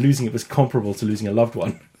 and losing it was comparable to losing a loved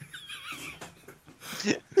one.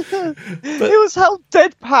 It was how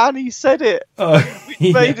deadpan he said it.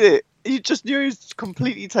 He Made it. You just knew he was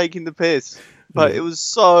completely taking the piss. But it was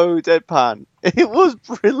so deadpan. It was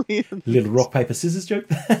brilliant. Little rock, paper, scissors joke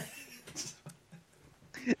there.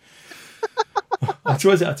 I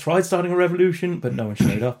tried starting a revolution, but no one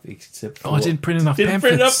showed up except I didn't print enough print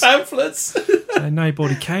enough pamphlets. So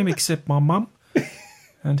nobody came except my mum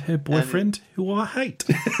and her boyfriend, who I hate.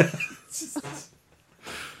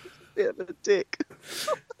 Bit of a dick.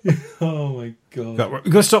 Oh my God.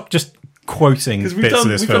 We've got to stop just quoting bits of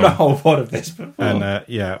this we've film. done a whole pod of this before. And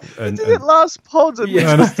We did it last pod, and we've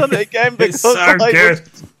just done it again because it's so good.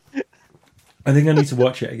 I think I need to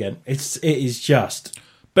watch it again. It is just...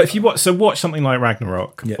 But if you watch something like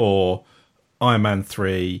Ragnarok, Yeah. or Iron Man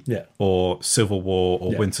 3, Yeah. or Civil War,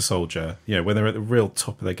 or Yeah. Winter Soldier, when they're at the real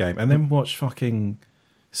top of their game, and then watch fucking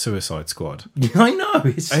Suicide Squad. I know,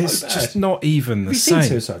 it's so It's bad. just not even the Have you seen same.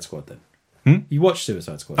 Suicide Squad then? You watched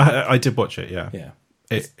Suicide Squad? I did watch it, yeah. Yeah.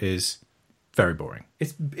 It is very boring.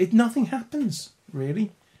 Nothing happens,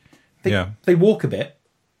 really. They walk a bit.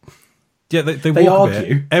 Yeah, they They walk a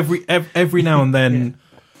argue. bit. Every now and then,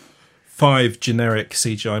 5 generic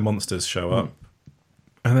CGI monsters show up.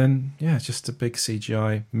 And then, it's just a big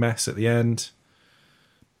CGI mess at the end.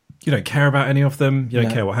 You don't care about any of them. You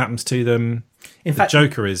don't care what happens to them. In The fact,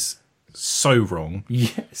 Joker is so wrong.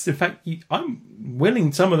 Yes, in fact, I'm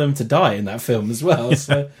willing some of them to die in that film as well.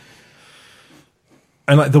 So.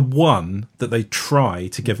 And like the one that they try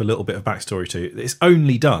to give a little bit of backstory to, it's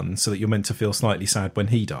only done so that you're meant to feel slightly sad when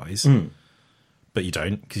he dies, but you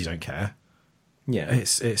don't because you don't care. Yeah,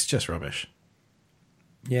 it's just rubbish.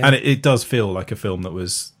 yeah, And it does feel like a film that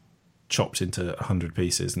was chopped into 100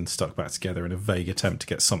 pieces and stuck back together in a vague attempt to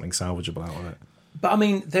get something salvageable out of it. but I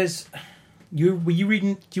mean, do you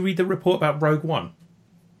read the report about Rogue One?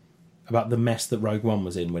 About the mess that Rogue One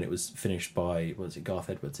was in when it was finished by, was it Garth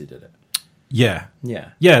Edwards who did it? Yeah,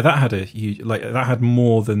 that had a huge, that had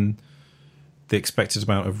more than the expected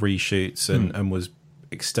amount of reshoots and was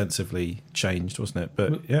extensively changed, wasn't it?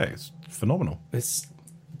 But yeah, it's phenomenal. It's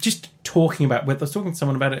just talking about. I was talking to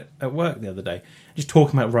someone about it at work the other day. Just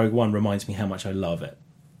talking about Rogue One reminds me how much I love it.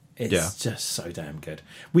 It's just so damn good.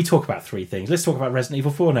 We talk about three things. Let's talk about Resident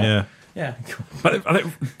Evil 4 now. Yeah. Cool. But I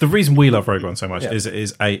think the reason we love Rogue One so much is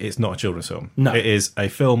it's not a children's film. No. It is a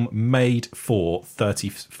film made for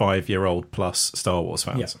 35-year-old plus Star Wars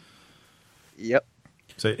fans. Yeah. Yep.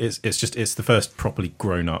 So it's the first properly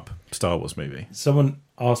grown up Star Wars movie. Someone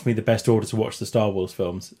asked me the best order to watch the Star Wars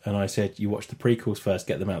films, and I said you watch the prequels first,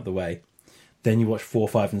 get them out of the way. Then you watch 4,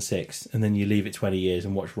 5, and 6, and then you leave it 20 years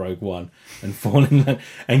and watch Rogue One and fall in love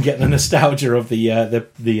and get the nostalgia of the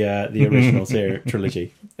original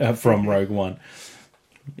trilogy from Rogue One.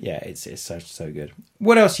 Yeah, it's so good.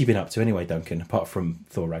 What else have you been up to anyway, Duncan? Apart from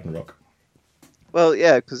Thor Ragnarok, Well,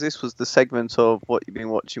 yeah, because this was the segment of what you've been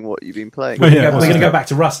watching, what you've been playing. Yeah. we're going to go back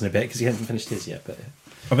to Russ in a bit because he hasn't finished his yet. But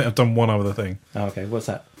I think I've done one other thing. okay, what's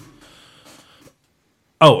that?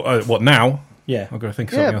 What now? Yeah, I've got to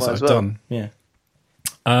think of something else that I've done. yeah.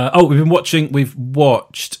 We've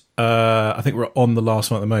watched. I think we're on the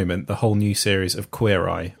last one at the moment. The whole new series of Queer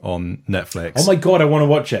Eye on Netflix. Oh my god, I want to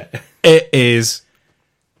watch it. It is.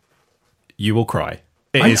 You will cry.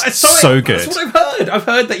 It is so good. That's what I've heard. I've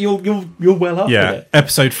heard that you're well up with it.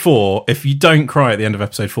 Episode 4. If you don't cry at the end of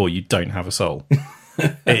episode 4, you don't have a soul.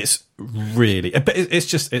 It's really.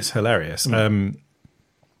 It's hilarious.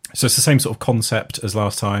 So it's the same sort of concept as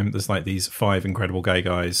last time. There's like these 5 incredible gay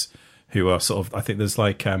guys who are sort of. I think there's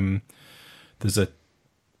like there's a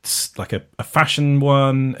fashion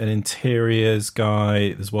one, an interiors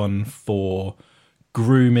guy. There's one for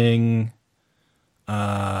grooming.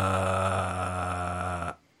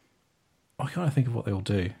 I can't think of what they all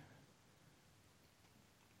do.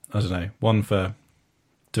 I don't know. One for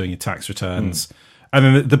doing your tax returns. And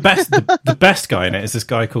then the best guy in it is this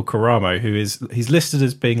guy called Karamo, he's listed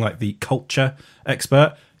as being like the culture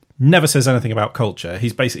expert. Never says anything about culture.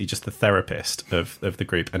 He's basically just the therapist of the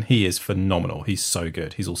group, and he is phenomenal. He's so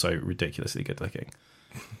good. He's also ridiculously good looking,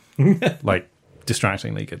 like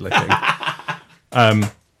distractingly good looking.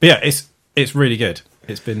 But yeah, it's really good.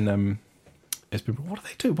 It's been what do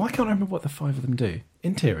they do? Why can't I remember what the 5 of them do?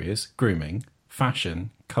 Interiors, grooming,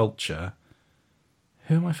 fashion, culture.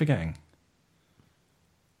 Who am I forgetting?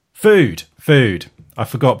 Food. I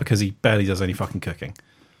forgot because he barely does any fucking cooking.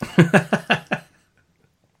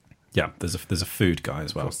 Yeah, there's a food guy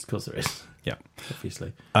as well. Of course there is. Yeah,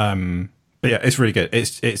 Obviously. but yeah, it's really good.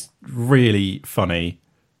 It's really funny,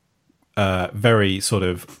 very sort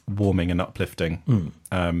of warming and uplifting,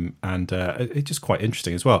 and it's just quite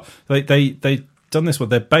interesting as well. They done this one.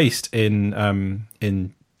 They're based in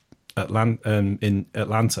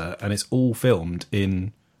Atlanta, and it's all filmed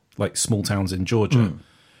in like small towns in Georgia.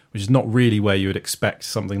 Which is not really where you would expect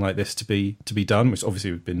something like this to be done, which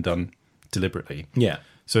obviously would have been done deliberately. Yeah.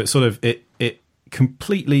 So it's sort of it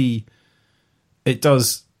completely it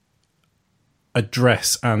does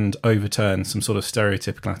address and overturn some sort of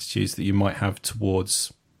stereotypical attitudes that you might have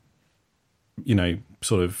towards, you know,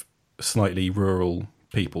 sort of slightly rural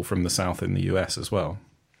people from the South in the US as well.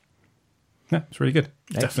 Yeah, it's really good.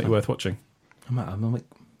 Definitely worth watching.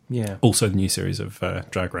 Yeah. Also, the new series of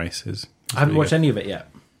Drag Race is I haven't really watched good. any of it yet.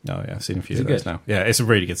 Oh yeah, I've seen a few Is of it those good? now. Yeah, it's a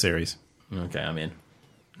really good series. Okay, I'm in.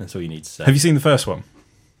 That's all you need to say. Have you seen the first one?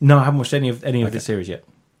 No, I haven't watched any of the series yet.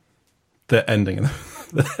 The ending of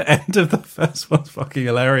the end of the first one's fucking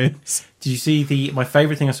hilarious. Did you see my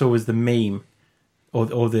favourite thing I saw was the meme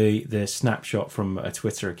or the snapshot from a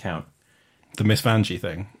Twitter account. The Miss Vanjie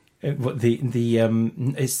thing.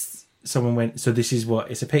 It's someone went. So this is what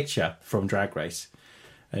it's a picture from Drag Race,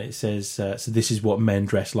 and it says, "So this is what men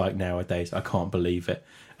dress like nowadays." I can't believe it.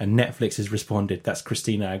 And Netflix has responded, "That's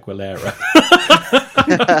Christina Aguilera."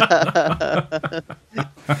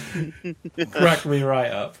 Crack me right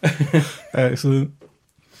up. Excellent.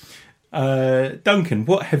 Duncan,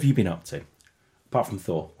 what have you been up to apart from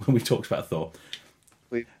Thor? We've talked about Thor.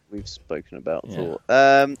 We've spoken about Yeah. Thor.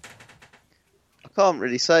 I can't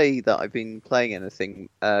really say that I've been playing anything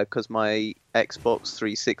because my Xbox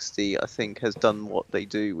 360, I think, has done what they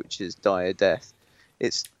do, which is die a death.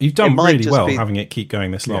 You've done really well having it keep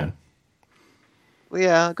going this long. Yeah. Well,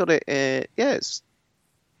 yeah, I got it. I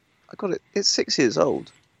got it. It's 6 years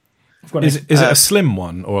old. Is it a slim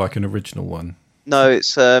one or like an original one? No,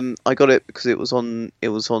 it's I got it because it was on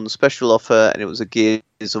special offer, and it was a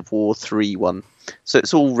Gears of War 3 one. So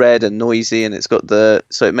it's all red and noisy, and it's got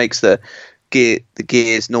so it makes the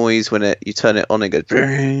gears noise when you turn it on and goes.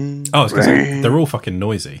 Oh, it's 'cause they're all fucking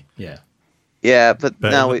noisy. Yeah. Yeah, but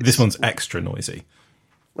now this one's extra noisy.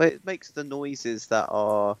 Well, it makes the noises that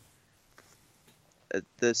are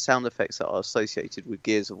the sound effects that are associated with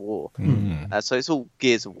Gears of War. So it's all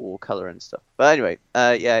Gears of War color and stuff. But anyway,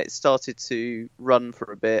 it started to run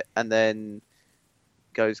for a bit and then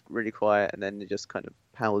goes really quiet and then it just kind of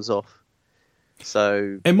powers off.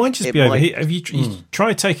 So it might just be overheat. Have you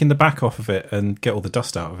tried taking the back off of it and get all the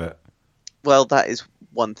dust out of it? Well, that is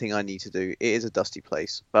one thing I need to do. It is a dusty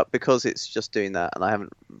place, but because it's just doing that and I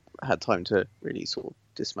haven't had time to really sort of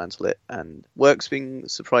dismantle it, and work's been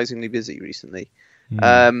surprisingly busy recently.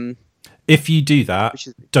 If you do that,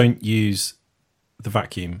 don't use the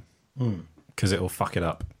vacuum because it'll fuck it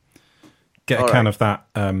up. Get a can of that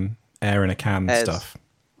air in a can stuff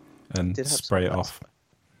and spray it off.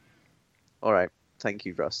 All right, thank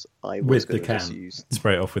you, Russ. I with was the going can. to use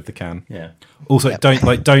Spray it off with the can. Yeah. Also,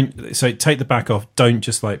 don't so take the back off. Don't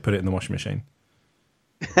just like put it in the washing machine.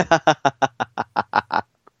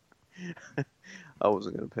 I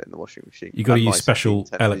wasn't going to put it in the washing machine. You got to use special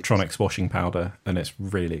electronics washing powder, and it's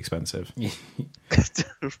really expensive.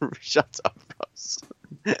 Shut up, Russ.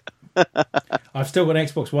 I've still got an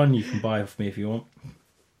Xbox One you can buy off me if you want.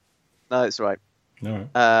 No, it's all right. All right.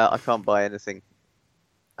 I can't buy anything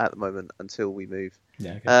at the moment until we move.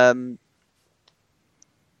 Yeah. Okay.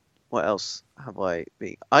 What else have I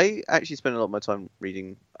been? I actually spend a lot of my time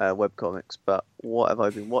reading webcomics, but what have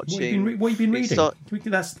I been watching? What have you been reading?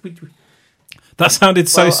 That sounded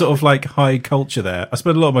sort of like high culture there. I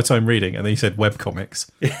spent a lot of my time reading, and then you said webcomics.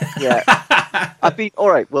 Yeah. I've been, all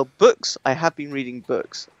right, well, books. I have been reading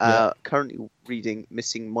books. Currently reading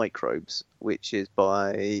Missing Microbes, which is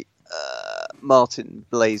by Martin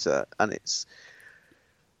Blazer, and it's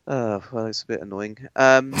it's a bit annoying.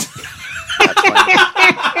 Why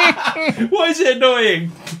is it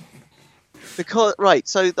annoying? Because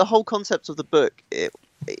so the whole concept of the book,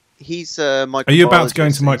 he's microbiologist. Are you about to go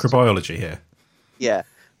into microbiology here? Yeah,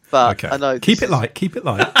 but okay. I know. Keep it light. Keep it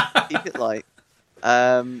light. Keep it light.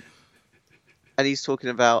 And he's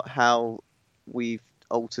talking about how we've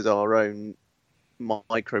altered our own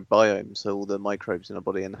microbiome, so all the microbes in our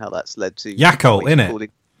body, and how that's led to Yakult, innit?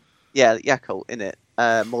 Yeah, Yakult, innit?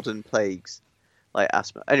 Modern plagues like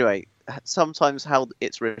asthma. Anyway, sometimes how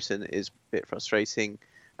it's written is a bit frustrating.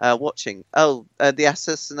 Watching the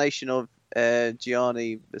assassination of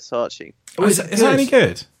Gianni Versace. Is that any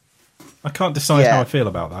good? I can't decide how I feel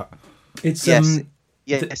about that. It's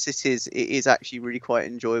Yes, it is. It is actually really quite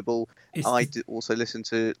enjoyable. I also listen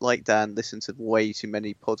to way too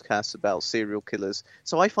many podcasts about serial killers,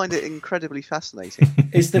 so I find it incredibly fascinating.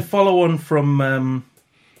 It's the follow-on from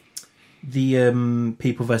the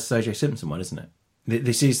People vs. O.J. Simpson one, isn't it?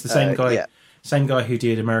 This is the same guy. Yeah. Same guy who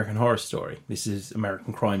did American Horror Story. This is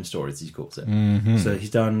American Crime Stories, he calls it. Mm-hmm. So he's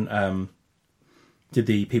done. Did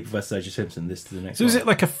the People vs. O.J. Simpson? This is the next. So one. is it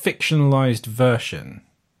like a fictionalized version?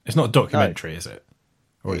 It's not a documentary, is it?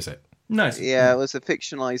 Or is it? No. It was a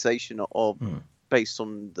fictionalization of based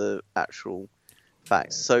on the actual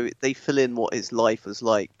facts. So they fill in what his life was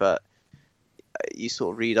like, but you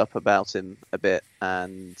sort of read up about him a bit,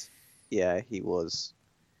 and he was.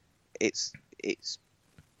 It's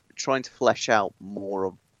trying to flesh out more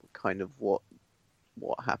of kind of what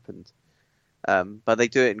happened, but they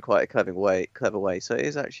do it in quite a clever way. So it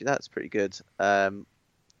is actually, that's pretty good.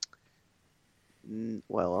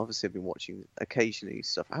 Well, obviously I've been watching occasionally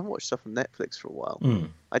stuff. I haven't watched stuff on Netflix for a while.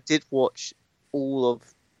 I did watch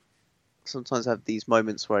sometimes I have these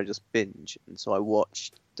moments where I just binge, and so I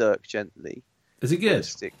watched Dirk Gently. Is it good?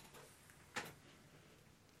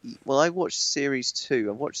 Well, I watched series 2.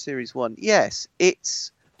 I watched series 1. Yes,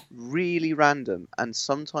 it's really random, and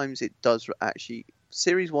sometimes it does actually.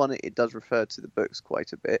 Series 1, it does refer to the books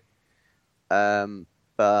quite a bit,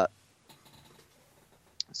 but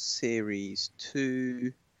series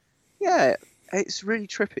 2, it's really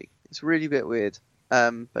trippy. It's really a bit weird,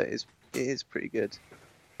 but it is pretty good.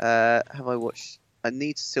 Have I watched? I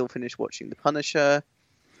need to still finish watching The Punisher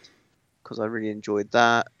because I really enjoyed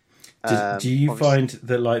that. Do you find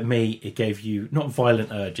that, like me, it gave you not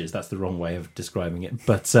violent urges? That's the wrong way of describing it,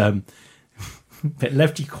 but it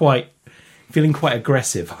left you quite feeling quite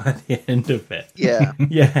aggressive at the end of it. Yeah,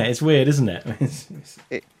 Yeah, it's weird, isn't it?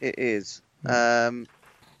 it is. I've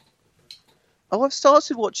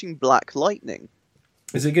started watching Black Lightning.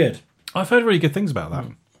 Is it good? I've heard really good things about that.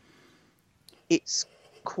 It's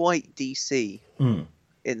quite DC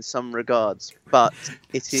in some regards, but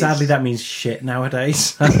it is. Sadly, that means shit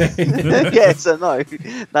nowadays. Yes, I know.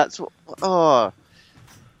 That's what. Oh,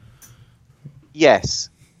 yes,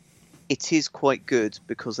 it is quite good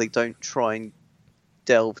because they don't try and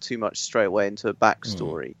delve too much straight away into a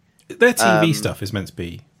backstory. Their TV stuff is meant to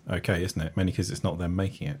be okay, isn't it? Mainly because it's not them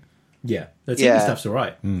making it. Yeah, the TV stuff's all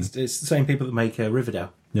right. It's the same people that make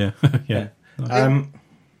Riverdale. Yeah, yeah.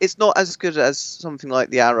 It's not as good as something like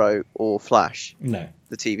The Arrow or Flash, No.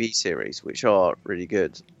 the TV series, which are really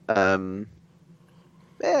good. Yeah,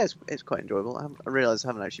 it's quite enjoyable. I realise I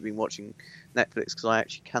haven't actually been watching Netflix because I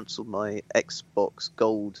actually cancelled my Xbox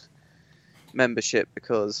Gold membership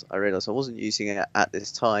because I realised I wasn't using it at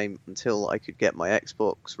this time until I could get my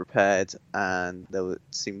Xbox repaired, and there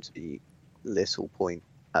seemed to be little point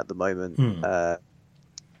at the moment.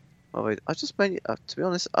 I just been, to be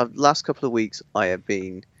honest, the last couple of weeks I have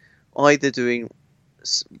been either doing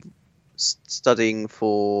studying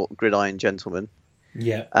for Gridiron Gentleman.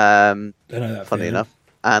 Yeah. I know that. Funny enough,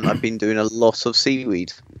 and I've been doing a lot of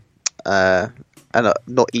seaweed, and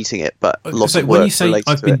not eating it, but lots of work. When you say related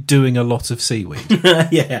I've to been it. doing a lot of seaweed,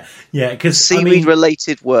 yeah, because Seaweed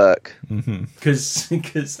related work.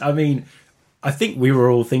 Because I mean, I think we were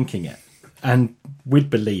all thinking it, and we'd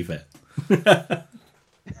believe it.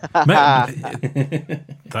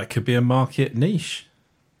 that could be a market niche.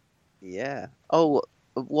 Yeah. Oh,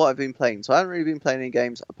 what I've been playing. So I haven't really been playing any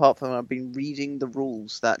games apart from I've been reading the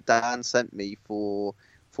rules that Dan sent me for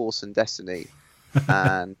Force and Destiny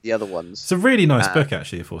and the other ones. It's a really nice book,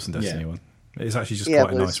 actually, the Force and Destiny one. It's actually just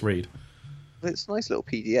quite a nice read. It's a nice little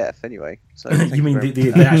PDF, anyway. So You mean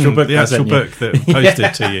the actual book? The actual book that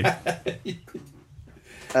posted to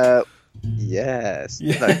you. Yes.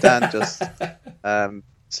 No, Dan just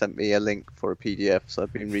sent me a link for a PDF, so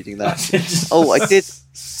I've been reading that. Oh, I did.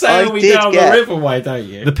 Sail me down the riverway, don't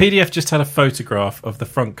you? The PDF just had a photograph of the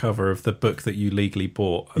front cover of the book that you legally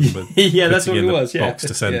bought. And Yeah, that's what it was. Yeah, box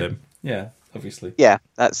to send him. Yeah, obviously. Yeah,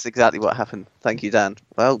 that's exactly what happened. Thank you, Dan.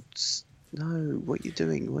 Well, no, what are you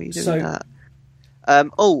doing? What are you doing that?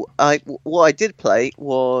 What I did play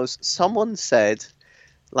was someone said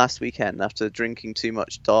last weekend after drinking too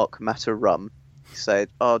much dark matter rum, he said,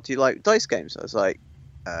 "Oh, do you like dice games?" I was like,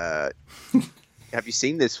 "Have you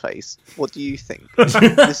seen this face? What do you think?"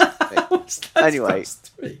 Anyway,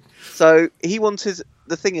 so he wanted.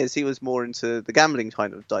 The thing is, he was more into the gambling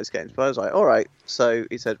kind of dice games. But I was like, "All right." So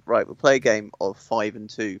he said, "Right, we'll play a game of 5 and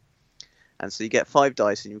 2." And so you get 5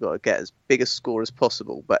 dice, and you've got to get as big a score as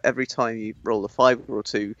possible. But every time you roll a 5 or a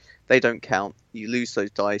 2, they don't count. You lose those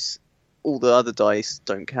dice. All the other dice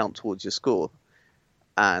don't count towards your score.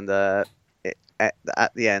 And at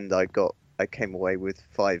the end, I came away with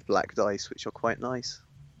 5 black dice, which are quite nice.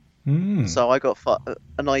 So I got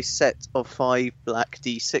a nice set of 5 black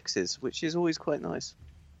D6s, which is always quite nice.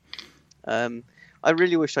 I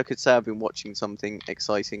really wish I could say I've been watching something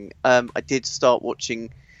exciting. I did start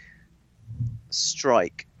watching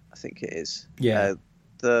Strike, I think it is. Yeah.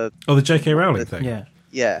 The J.K. Rowling thing. Yeah.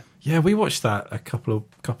 Yeah. Yeah, we watched that a couple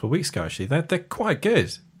of weeks ago. Actually, they're quite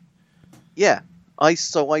good. Yeah. I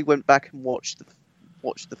went back and watched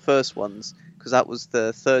the first ones because that was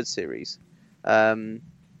the 3rd series.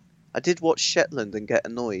 I did watch Shetland and get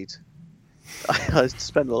annoyed. I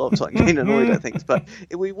spend a lot of time getting annoyed at things, but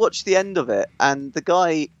we watched the end of it, and the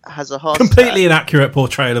guy has a heart Completely attack. inaccurate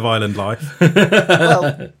portrayal of island life.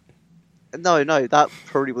 Well, no, that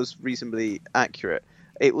probably was reasonably accurate.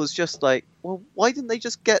 It was just like, well, why didn't they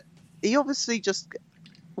just get? He obviously just.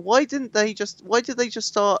 Why did they just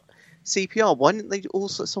start CPR? Why didn't they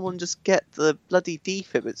someone just get the bloody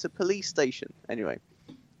defib? It's a police station. Anyway,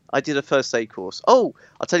 I did a first aid course. Oh,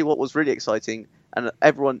 I'll tell you what was really exciting, and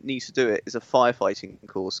everyone needs to do it, is a firefighting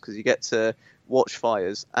course, because you get to watch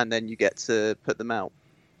fires and then you get to put them out.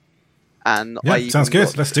 And Yeah, sounds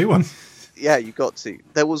good. Let's do one. Yeah, you got to.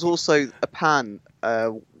 There was also a pan,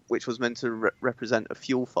 which was meant to represent a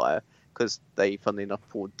fuel fire, because they, funnily enough,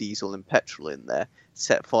 poured diesel and petrol in there,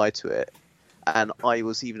 set fire to it. And I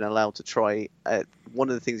was even allowed to try. One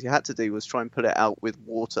of the things you had to do was try and put it out with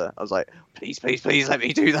water. I was like, please, please, please let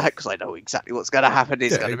me do that, because I know exactly what's going to happen.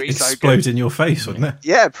 It's going to be so good. Explode in your face, wouldn't it?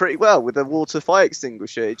 Yeah, pretty well. With a water fire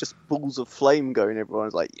extinguisher, it just balls of flame going everywhere. I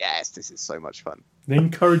was like, yes, this is so much fun. They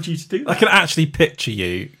encourage you to do that. I can actually picture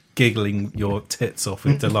you giggling your tits off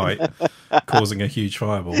with delight, causing a huge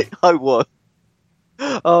fireball. I was.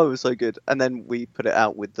 Oh, it was so good. And then we put it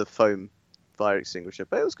out with the foam fire extinguisher,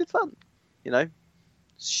 but it was good fun. You know,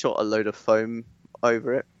 shot a load of foam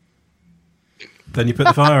over it. Then you put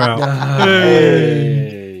the fire out.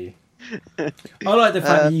 Hey. I like the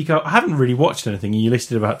fact that you go, I haven't really watched anything, and you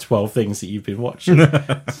listed about 12 things that you've been watching.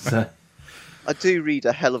 So, I do read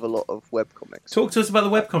a hell of a lot of webcomics. talk to us about the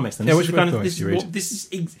webcomics then. Yeah, This which is kind of- webcomics this do you is read? what-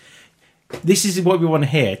 this is what we want to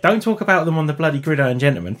hear. Don't talk about them on the bloody Gridiron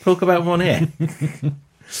Gentleman. Talk about them on here.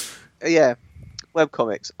 Yeah,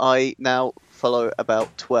 webcomics. I now follow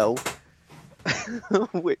about 12,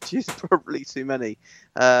 which is probably too many.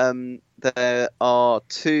 There are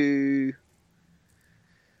two...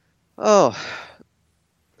 Oh,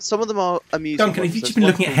 some of them are amusing. Duncan, have ones. you just There's been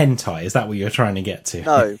one looking at called- hentai? Is that what you're trying to get to?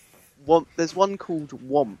 No, there's one called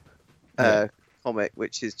Womp Yeah. comic,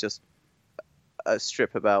 which is just a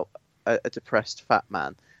strip about a depressed fat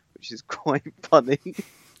man, which is quite funny.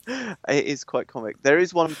 It is quite comic. There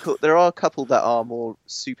is one. There are a couple that are more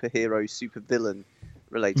superhero, supervillain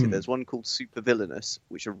related. There's one called Super Villainous,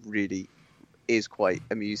 which really is quite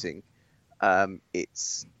amusing.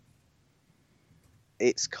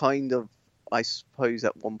 It's kind of, I suppose,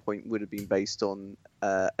 at one point would have been based on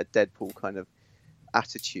a Deadpool kind of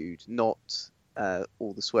attitude, not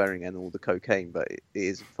all the swearing and all the cocaine, but it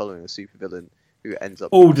is following a supervillain who ends up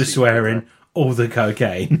All the swearing, all the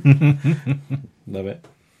cocaine. Love it.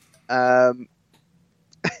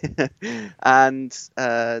 And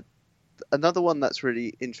another one that's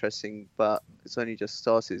really interesting, but it's only just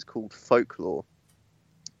started, is called Folklore,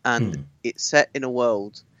 and it's set in a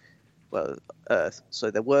world, well, Earth. So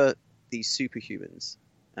there were these superhumans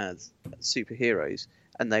as superheroes,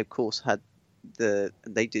 and they of course had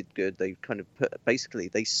they did good. They kind of basically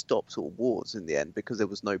they stopped all wars in the end because there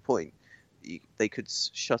was no point. They could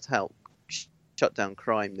shut down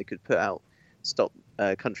crime. They could stop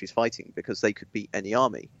countries fighting because they could beat any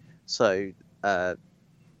army. So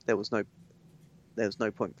there was no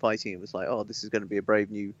point fighting. It was like, oh, this is going to be a brave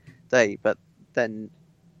new day. But then,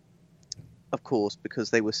 of course, because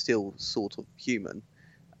they were still sort of human,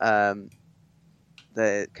 there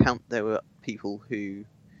were people who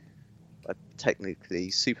are technically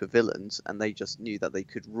super villains, and they just knew that they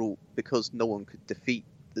could rule because no one could defeat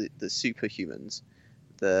the superhumans.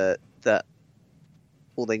 That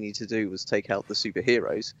all they need to do was take out the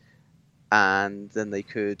superheroes, and then they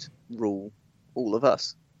could rule all of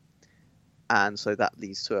us. And so that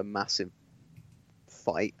leads to a massive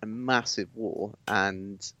fight, a massive war,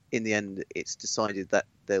 and in the end it's decided that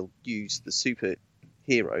they'll use the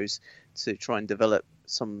superheroes to try and develop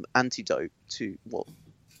some antidote to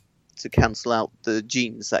cancel out the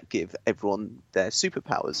genes that give everyone their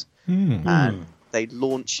superpowers. And they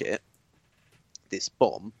launch this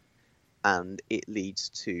bomb, and it leads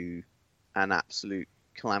to an absolute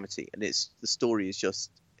calamity. And the story is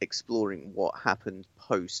just exploring what happened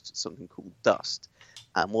post something called Dust,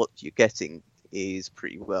 and what you're getting is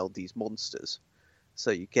pretty well these monsters.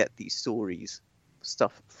 So you get these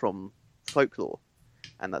stuff from Folklore,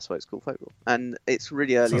 and that's why it's called Folklore. And it's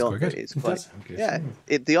really early Sounds on. quite good. But it's It quite, does sound good, yeah.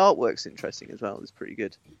 yeah. The artwork's interesting as well. It's pretty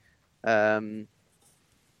good.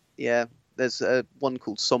 Yeah, there's one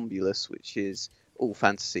called Somnambulus, which is all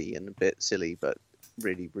fantasy and a bit silly, but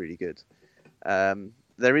really, really good.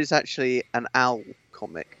 There is actually an owl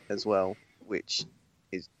comic as well, which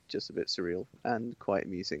is just a bit surreal and quite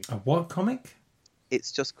amusing. A what comic?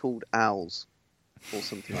 It's just called Owls, or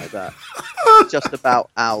something like that. Just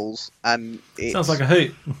about owls, and it's Sounds like a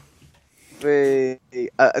hoot. really,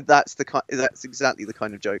 that's exactly the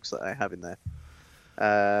kind of jokes that I have in there.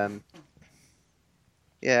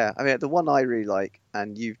 Yeah, I mean, the one I really like,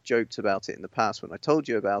 and you've joked about it in the past when I told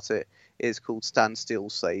you about it, is called Stand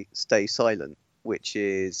Still, Stay Silent, which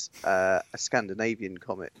is a Scandinavian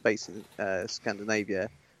comic based in Scandinavia.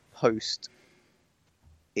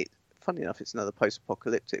 Funny enough, it's another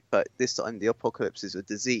post-apocalyptic, but this time the apocalypse is a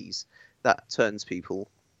disease that turns people,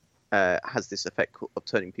 has this effect of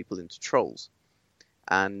turning people into trolls.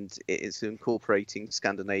 And it is incorporating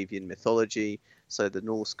Scandinavian mythology, so the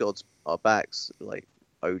Norse gods are back, like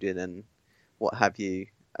Odin and what have you,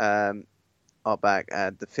 are back.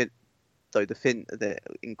 That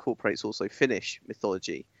incorporates also Finnish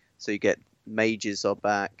mythology, so you get mages are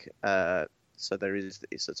back. So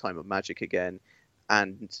it's a time of magic again,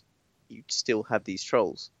 and you still have these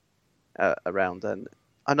trolls around. And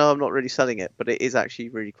I know I'm not really selling it, but it is actually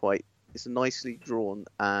really it's a nicely drawn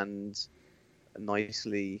and a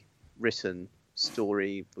nicely written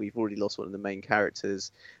story. We've already lost one of the main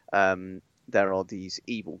characters. There are these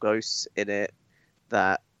evil ghosts in it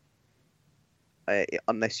that,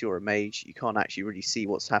 unless you're a mage, you can't actually really see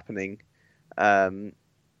what's happening. Yeah,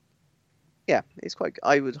 it's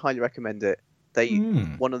I would highly recommend it.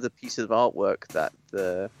 one of the pieces of artwork that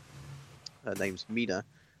her name's Mina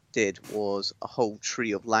did was a whole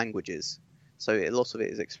tree of languages. So a lot of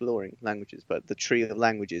it is exploring languages, but the tree of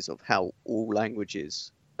languages of how all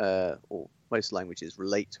languages, or most languages,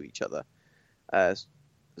 relate to each other.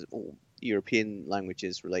 All European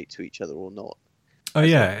languages relate to each other or not. Oh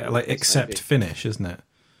yeah, like except Finnish, isn't it?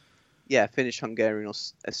 Yeah, Finnish, Hungarian, or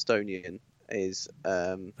Estonian is.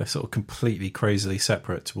 They're sort of completely crazily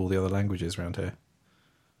separate to all the other languages around here.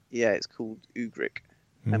 Yeah, it's called Ugric,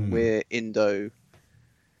 and we're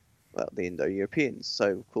the Indo-Europeans.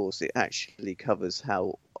 So of course, it actually covers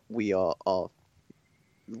how we are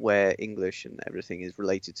where English and everything is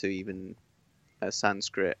related to, even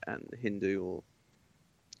Sanskrit and Hindu or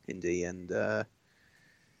Hindi and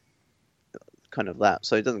kind of that.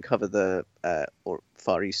 So it doesn't cover the or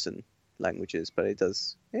Far Eastern languages, but it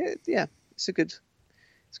does. Yeah, it's a good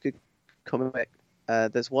comic.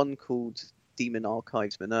 There's one called Demon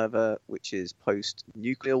Archives Minerva, which is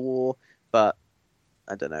post-nuclear war, but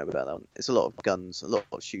I don't know about that one. It's a lot of guns, a lot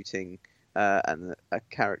of shooting, and a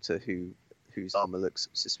character whose armor looks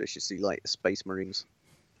suspiciously like Space Marines.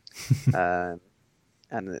 And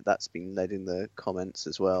that's been led in the comments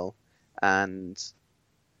as well. And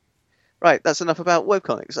right, that's enough about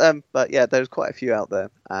webcomics. But yeah, there's quite a few out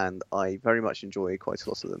there, and I very much enjoy quite a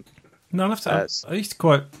lot of them. No, I used to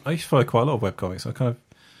follow quite a lot of webcomics. I kind of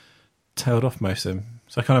tailed off most of them.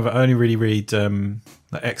 So I only really read like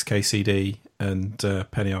XKCD and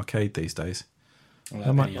Penny Arcade these days.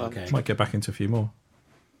 I might get back into a few more.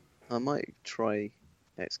 I might try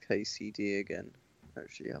XKCD again.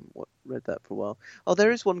 Actually, I haven't read that for a while. Oh,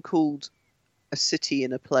 there is one called A City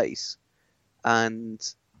in a Place, and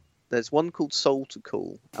there's one called Soul to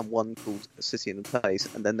Cool and one called A City in a Place,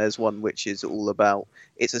 and then there's one which is all about,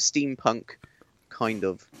 it's a steampunk kind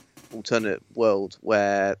of alternate world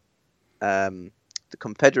where the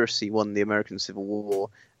Confederacy won the American Civil War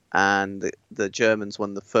and the Germans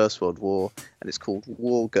won the First World War, and it's called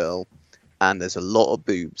War Girl, and there's a lot of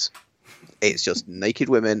boobs. It's just naked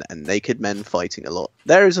women and naked men fighting a lot.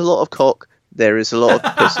 There is a lot of cock. There is a lot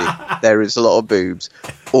of pussy. There is a lot of boobs,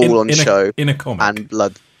 all on show in a comic and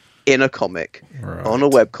blood in a comic, right. On a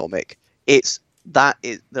web comic. There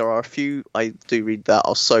are a few I do read that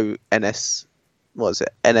are so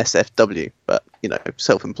NSFW, but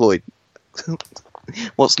self-employed.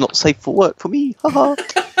 What's not safe for work for me? Haha.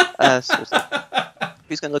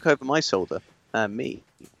 Who's going to look over my shoulder? Me.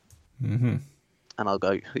 Mm-hmm. And I'll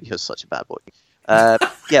go, you're such a bad boy.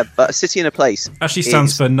 Yeah, but A City in a Place actually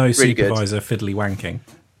stands for no really supervisor fiddly wanking.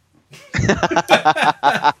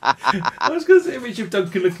 I was going to say, image of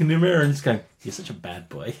Duncan looking in the mirror and just going, you're such a bad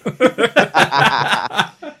boy.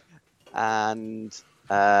 And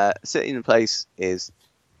City in a Place is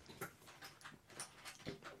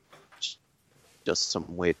just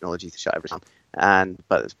some weird technology to shut everything down.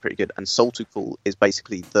 But it's pretty good. And Soul to Cool is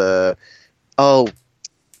basically the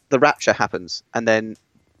rapture happens, and then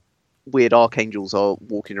weird archangels are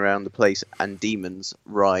walking around the place, and demons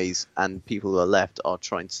rise, and people who are left are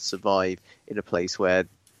trying to survive in a place where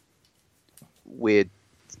weird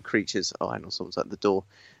creatures. Oh, I know someone's at the door.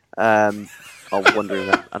 Are wandering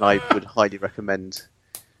around, and I would highly recommend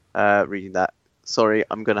reading that. Sorry,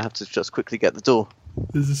 I'm going to have to just quickly get the door.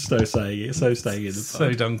 This is so saying it. So staying in the So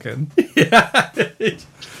pod. Duncan. Yeah. There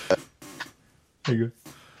you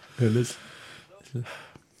go. Liz.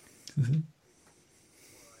 Do you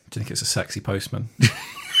think it's a sexy postman?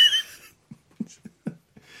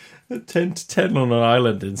 10 to 10 on an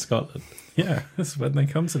island in Scotland. Yeah, that's when they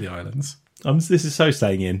come to the islands. This is so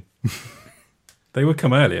staying in. They would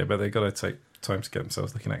come earlier, but they've got to take time to get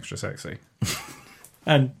themselves looking extra sexy.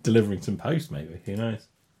 And delivering some post, maybe. Who knows?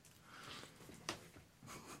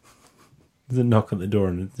 There's a knock on the door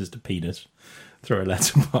and just a penis through a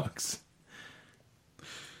letterbox.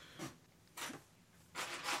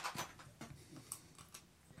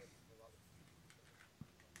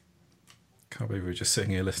 Can't believe we're just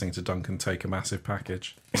sitting here listening to Duncan take a massive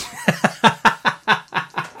package.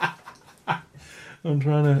 I'm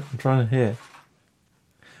trying to hear.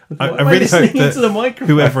 I really hope into the that microphone?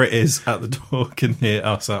 whoever it is at the door can hear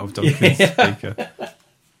us out of Duncan's speaker.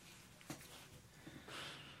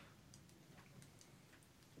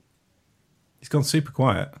 He's gone super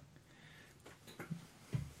quiet.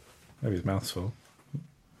 Maybe his mouth's full.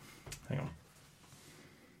 Hang on.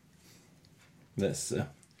 Let's. Are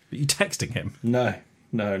you texting him? No.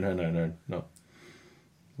 Not.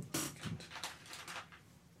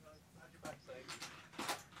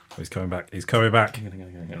 Oh, he's coming back. He's coming back.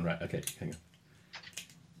 Hang on. Right. Okay. Hang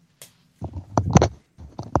on.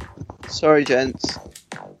 Sorry, gents.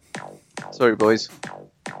 Sorry, boys.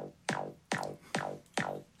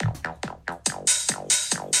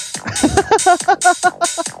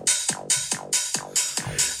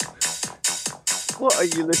 What are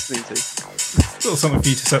you listening to? Little something for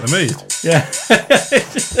you to set the mood. Yeah.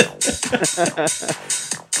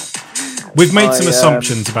 We've made some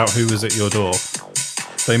assumptions about who was at your door.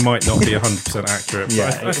 They might not be 100% accurate, but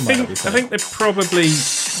Yeah, I think they're probably,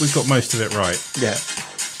 we've got most of it right. Yeah.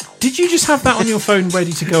 Did you just have that on your phone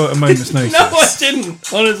ready to go at a moment's notice? No, I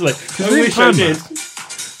didn't. Honestly, I didn't wish I plan did.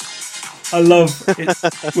 I love it.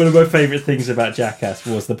 One of my favourite things about Jackass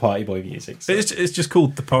was the Party Boy music. So. It's just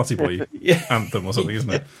called the Party Boy Yeah. anthem or something, isn't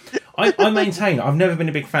it? I maintain I've never been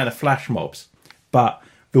a big fan of flash mobs, but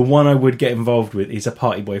the one I would get involved with is a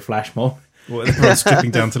Party Boy flash mob. Well, everyone's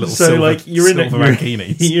stripping down to little So silver, like you're in silver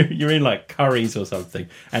mankinis. you're in like Curry's or something,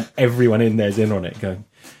 and everyone in there's in on it, going,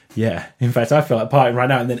 yeah. In fact, I feel like partying right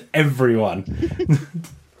now, and then everyone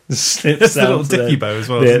slips That's the down little to dicky bow as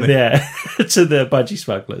well, isn't it? yeah, to the budgie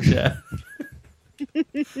smugglers. Yeah, That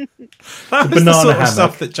was the banana sort of hammock.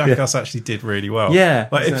 stuff that Jackass actually did really well. Yeah,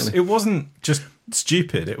 like exactly. it wasn't just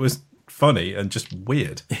stupid; it was funny and just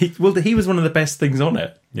weird. he was one of the best things on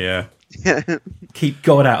it. Yeah, Keep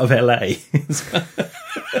God out of LA.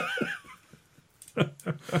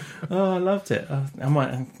 Oh, I loved it.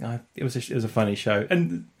 It was a funny show,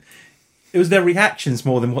 and it was their reactions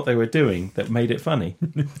more than what they were doing that made it funny.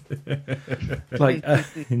 Like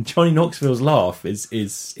Johnny Knoxville's laugh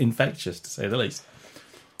is infectious, to say the least.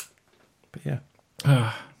 But yeah,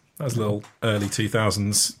 that was a little early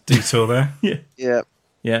 2000s detour there. Yeah.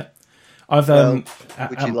 yeah. I've Well,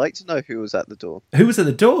 would you like to know who was at the door? who was at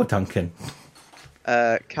the door, Duncan?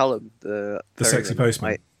 Callum, the sexy ferryman.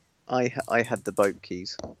 postman. I had the boat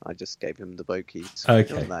keys. I just gave him the boat keys. Okay.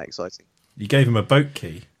 It wasn't that exciting. You gave him a boat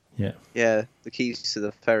key. Yeah. Yeah, the keys to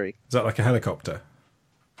the ferry. Is that like a helicopter?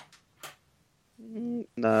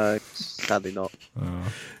 No, sadly not.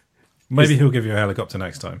 Maybe he'll give you a helicopter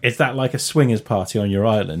next time. Is that like a swingers party on your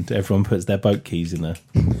island? Everyone puts their boat keys in in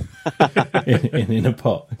a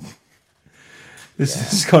pot. This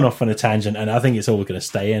has gone off on a tangent, and I think it's all going to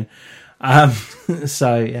stay in.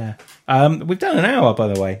 So yeah, we've done an hour, by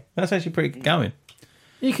the way. That's actually pretty good going.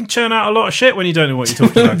 You can churn out a lot of shit when you don't know what you're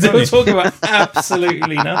talking about. can't We're you? talking about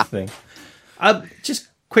absolutely nothing. Just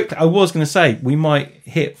quickly, I was going to say we might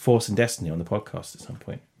hit Force and Destiny on the podcast at some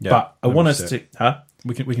point. Yeah, but I want us 100%. to. Huh?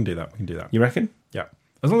 We can do that. We can do that. You reckon? Yeah,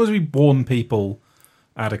 as long as we warn people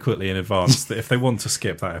adequately in advance that if they want to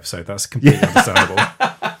skip that episode, that's completely understandable.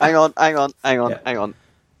 Hang on. Yeah.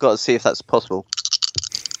 Got to see if that's possible.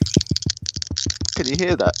 Can you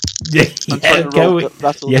hear that? Yeah. I'm trying to roll the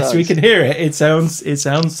rattle Yes, we dice. can hear it. It sounds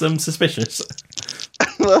suspicious.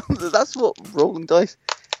 Well, that's what rolling dice.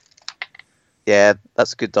 Yeah,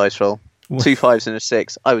 that's a good dice roll. 2 5s and a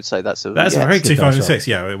 6. I would say that's a That's a yes. very good 2, 5, and dice 6.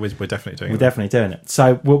 Yeah, we're definitely doing We're it. definitely doing it.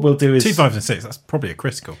 So what we'll do is 2, 5, and 6. That's probably a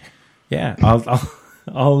critical. yeah. I'll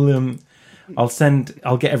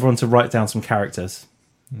get everyone to write down some characters.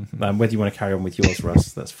 Whether you want to carry on with yours,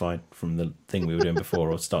 Russ, that's fine. From the thing we were doing before,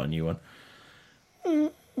 or start a new one.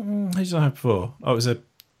 Who did I have before? Oh, it was a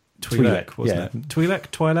Twi'lek, Twi'lek, wasn't yeah. it?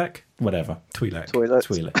 Twi'lek? Whatever. Twi'lek. Toilet.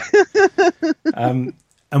 Twi'lek.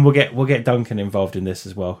 And we'll get Duncan involved in this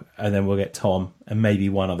as well, and then we'll get Tom and maybe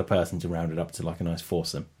one other person to round it up to like a nice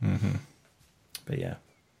foursome. But yeah,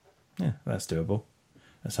 that's doable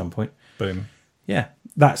at some point. Boom. Yeah,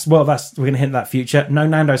 that's we're going to hint that future. No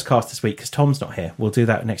Nando's cast this week because Tom's not here. We'll do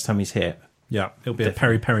that next time he's here. Yeah, it'll be a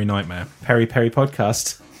peri nightmare. Peri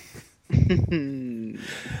podcast.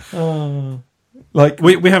 Oh, like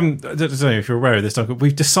We haven't. I don't know if you're aware of this, Duncan.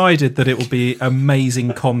 We've decided that it will be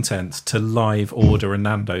amazing content to live order a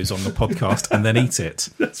Nando's on the podcast and then eat it.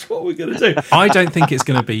 that's what we're going to do. I don't think it's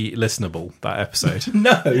going to be listenable, that episode.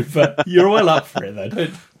 No, but you're well up for it though.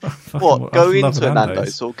 Don't. What? Go I love into a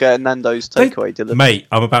Nando's or get a Nando's takeaway delivered? Mate,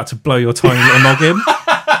 I'm about to blow your tiny little noggin.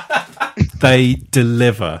 They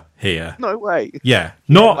deliver here. No way. Yeah,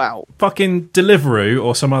 not Wow. fucking Deliveroo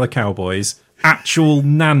or some other cowboys. Actual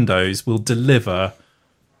Nando's will deliver.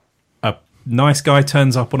 A nice guy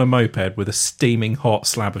turns up on a moped with a steaming hot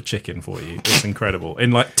slab of chicken for you. It's incredible. In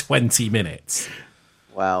like 20 minutes.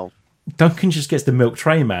 Wow. Duncan just gets the milk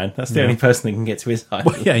tray man. That's the Yeah. only person that can get to his island.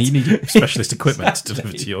 Well, yeah, you need specialist equipment to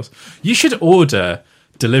deliver to yours. You should order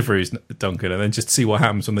Deliveroo's, Duncan, and then just see what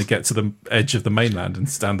happens when they get to the edge of the mainland and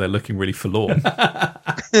stand there looking really forlorn.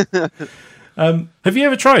 Have you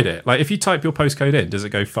ever tried it? Like, if you type your postcode in, does it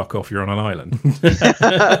go "fuck off"? You're on an island.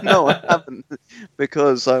 No, I haven't,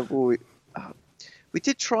 because I've always. We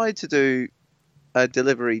did try to do a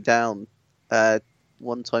delivery down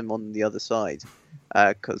one time on the other side,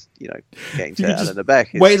 because getting to You just Eleanor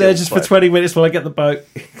Beck. Is Wait there still just for quite- 20 minutes while I get the boat.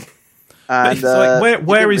 And, It's like, where you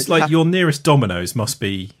didn't is really like your nearest Domino's must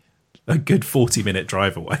be a good 40-minute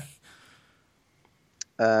drive away.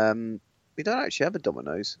 We don't actually have a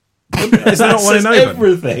Domino's. Is there not one in Says Oban?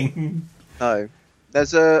 everything. No.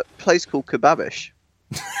 There's a place called Kebabish.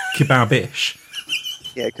 Kebabish.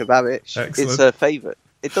 Yeah, Kebabish. Excellent. It's a favourite.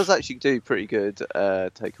 It does actually do pretty good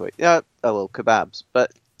takeaway. Yeah, kebabs.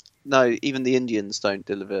 But no, even the Indians don't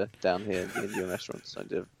deliver down here. The Indian restaurants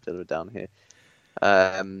don't deliver down here.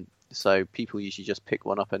 So people usually just pick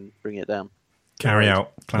one up and bring it down. Carry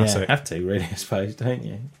out. Classic. Yeah, have to really, I suppose, don't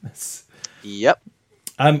you? Yep.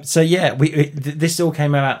 So yeah, this all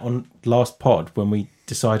came out on last pod when we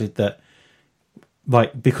decided that,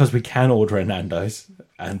 like, because we can order a Nando's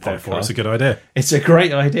and Therefore, it's podcast, a good idea. it's a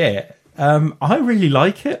great idea. I really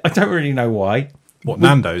like it. I don't really know why. What,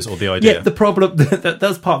 Nando's or the idea? Yeah, the problem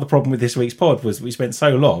that's part of the problem with this week's pod was we spent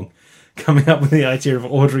so long coming up with the idea of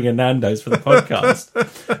ordering a Nando's for the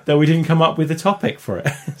podcast that we didn't come up with a topic for it.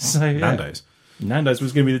 So yeah. Nando's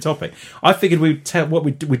was going to be the topic. I figured we'd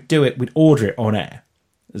we'd order it on air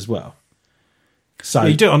as well. So Well,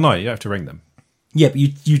 you do it online. You don't have to ring them. yeah, but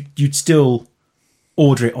you'd still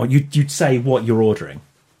order it on. You'd say what you're ordering.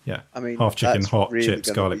 Yeah. I mean, half chicken, that's hot really chips,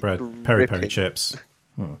 gonna garlic be bread, peri peri gripping. chips.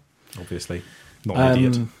 Obviously, not an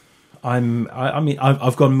idiot.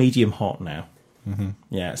 I've gone medium hot now. Mm-hmm.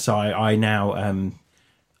 Yeah, so I now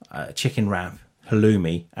chicken wrap,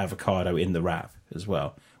 halloumi, avocado in the wrap as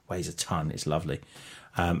well. Weighs a ton. It's lovely.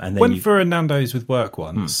 And then Went for a Nando's with work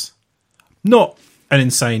once. Not an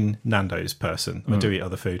insane Nando's person. I do eat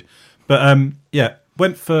other food, but yeah,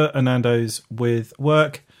 went for a Nando's with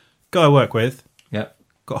work. Guy I work with Yep.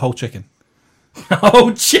 got a whole chicken.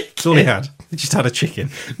 Oh, chicken! That's all he had. He just had a chicken.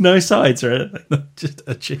 No sides or anything. Just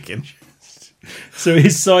a chicken. So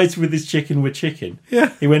his sides with his chicken were chicken.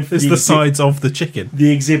 Yeah, He went for it's the sides of the chicken.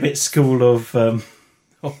 the exhibit school of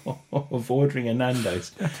of ordering a Nando's.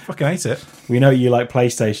 Fucking hate it. We know you like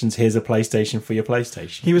PlayStations. Here's a PlayStation for your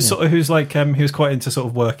PlayStation. He was sort of, he was quite into sort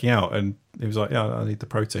of working out, and he was like, "Yeah, I need the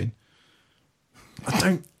protein."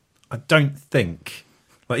 I don't think,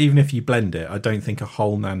 like, even if you blend it, I don't think a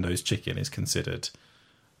whole Nando's chicken is considered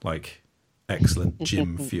like excellent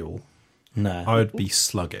gym fuel. No. I would be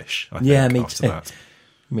sluggish. I think, Yeah, me after too. that.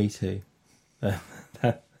 Me too.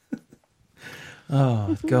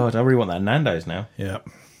 Oh God, I really want that Nando's now. Yeah,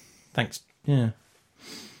 Thanks. Yeah.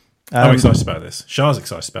 I'm excited about this. Shah's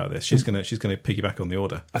excited about this. She's gonna piggyback on the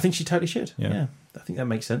order. I think she totally should. Yeah. Yeah. I think that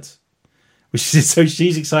makes sense. Which is, so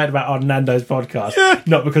she's excited about our Nando's podcast,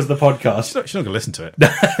 not because of the podcast, She's not gonna listen to it.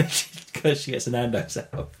 because she gets a Nando's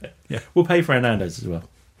out of it. Yeah. We'll pay for our Nando's as well.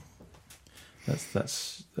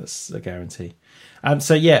 That's a guarantee.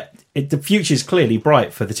 So yeah, the future is clearly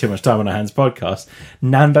bright for the Too Much Time on Our Hands podcast.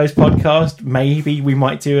 Nando's podcast, maybe we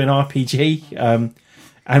might do an RPG,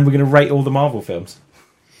 and we're going to rate all the Marvel films,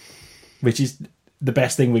 which is the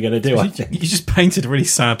best thing we're going to do, I think. You just painted a really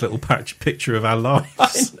sad little picture of our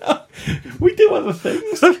lives. I know. We do other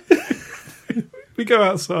things. We go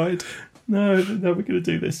outside. No, we're going to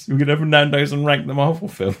do this. We're going to have Nando's and rank the Marvel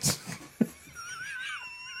films.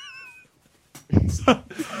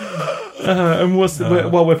 And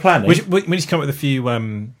while we're planning, We need to come up with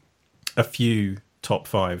a few top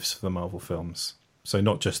fives for the Marvel films. So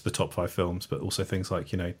not just the top 5 films, but also things like,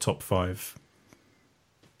 top 5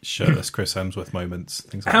 shirtless Chris Hemsworth moments.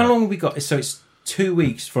 Things like how that. long have we got? So it's 2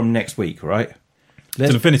 weeks from next week, right?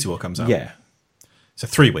 Till Infinity War comes out. Yeah. So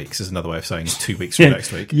 3 weeks is another way of saying 2 weeks from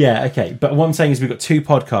next week. Yeah, okay. But what I'm saying is we've got 2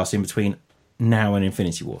 podcasts in between now and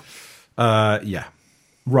Infinity War. Yeah.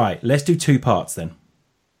 Right. Let's do 2 parts then.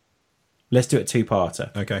 Let's do it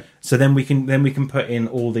 2-parter. Okay. So then we can put in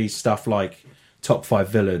all these stuff like top 5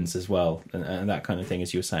 villains as well and that kind of thing,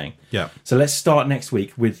 as you were saying. Yeah. So let's start next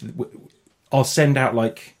week with. I'll send out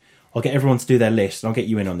I'll get everyone to do their list, and I'll get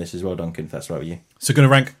you in on this as well, Duncan, if that's right with you. So going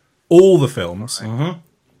to rank all the films, not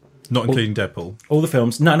including Deadpool, All the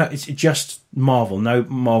films. No, it's just Marvel. No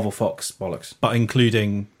Marvel Fox bollocks. but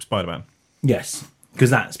including Spider-Man. Yes, because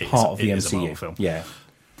that's part of the it is a MCU. Marvel film. Yeah.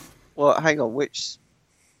 Well, hang on.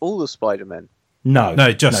 All the Spider-Men? No,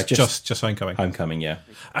 just Homecoming. Homecoming. Yeah.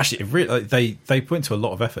 Actually, it really, they went to a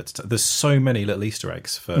lot of effort. There's so many little Easter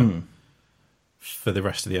eggs for the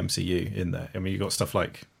rest of the MCU in there. I mean, you got stuff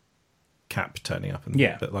like Cap turning up, and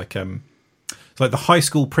but it's like the high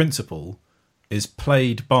school principal is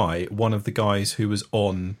played by one of the guys who was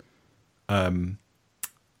on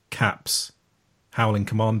Cap's Howling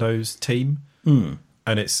Commandos team, and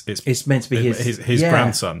it's meant to be his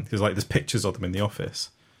grandson. There's like there's pictures of them in the office.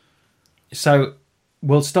 So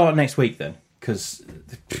we'll start next week then, because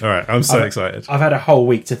All right, I'm so excited. I've had a whole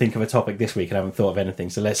week to think of a topic this week and I haven't thought of anything.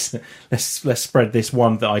 So let's spread this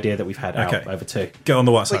the idea that we've had out over two. Get on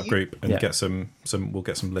the WhatsApp you- group and Yeah. get some. We'll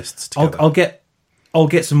get some lists together. I'll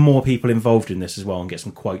get some more people involved in this as well and get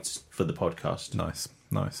some quotes for the podcast. Nice.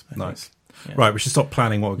 Yeah. Right, we should stop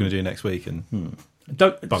planning what we're going to do next week and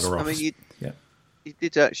Don't bugger off. I mean, Yeah. you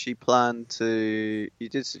did actually plan to. You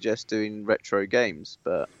did suggest doing retro games,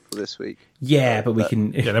 but for this week. Yeah, but we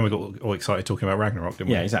can. yeah, then we got all excited talking about Ragnarok, didn't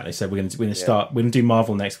we? Yeah, exactly. So we're gonna start. We're gonna do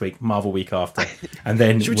Marvel next week, Marvel week after, and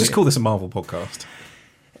then Should we just call this a Marvel podcast?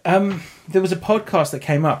 There was a podcast that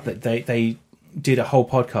came up that they did a whole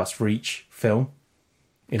podcast for each film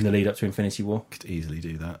in the lead up to Infinity War. Could easily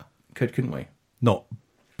do that. Couldn't we? Not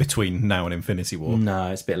between now and Infinity War.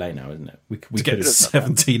 No, it's a bit late now, isn't it? We To could get have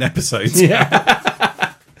 17 episodes.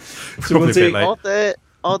 Yeah. Probably a bit late.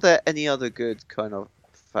 Are there any other good kind of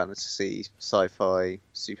fantasy, sci-fi,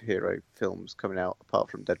 superhero films coming out apart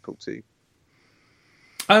from Deadpool 2?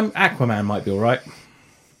 Aquaman might be all right.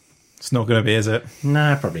 It's not going to be, is it?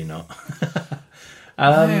 Nah, probably not.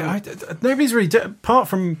 Nobody's really apart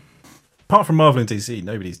from Marvel and DC.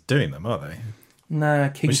 Nobody's doing them, are they? Nah,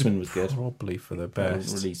 Which is Kingsman was good. Probably for the They don't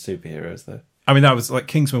best. release superheroes though. I mean, that was like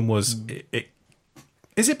Kingsman was.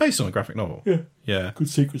 Is it based on a graphic novel? Yeah. Yeah. Good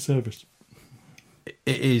Secret Service. It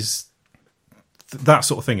is. That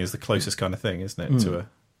sort of thing is the closest kind of thing, isn't it? To a.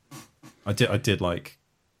 I did like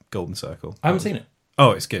Golden Circle. I haven't seen it.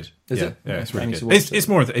 Oh, it's good. Is yeah, it? Yeah, it's I really need to good. watch it. It's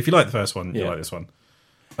more. If you like the first one, you Yeah. like this one.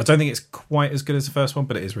 I don't think it's quite as good as the first one,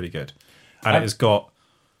 but it is really good, and it has got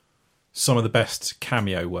some of the best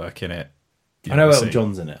cameo work in it. I know Elton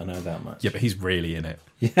John's in it. I know that much. Yeah, but he's really in it.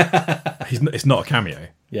 Yeah, it's not a cameo.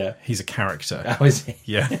 Yeah. He's a character. How is he?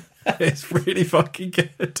 Yeah, it's really fucking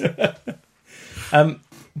good.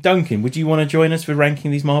 Duncan, would you want to join us for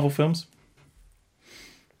ranking these Marvel films?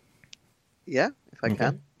 Yeah, if I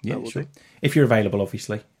can. Yeah, I will sure. do. If you're available,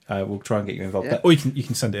 obviously, we'll try and get you involved. Yeah. But, Or you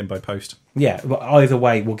can send it in by post. yeah, but either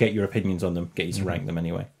way, we'll get your opinions on them. Get you to rank them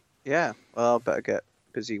anyway. Yeah, well, I better get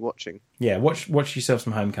busy watching. Yeah, watch yourself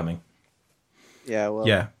some Homecoming. Yeah, well,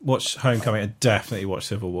 Yeah, watch Homecoming and definitely watch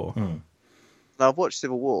Civil War. no, I've watched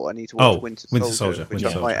Civil War. I need to watch Oh, Winter Winter Soldier, Soldier, which Winter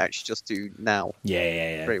I Soldier. might actually just do now.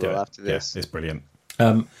 Yeah. Very do well it. after Yeah, this. it's brilliant.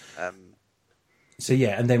 So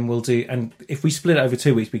yeah, and then we'll do. And if we split it over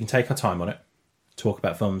 2 weeks, we can take our time on it, talk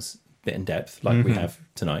about films a bit in depth, like we have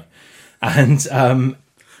tonight, and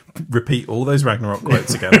Repeat all those Ragnarok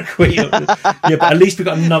quotes again. yeah, but at least we've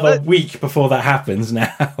got another week before that happens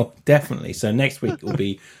now. Definitely. So next week will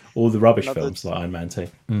be all the rubbish films like Iron Man 2.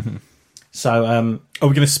 So Are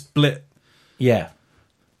we going to split? yeah.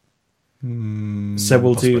 So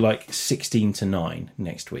we'll do like 16 to 9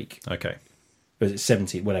 next week. Okay. Or is it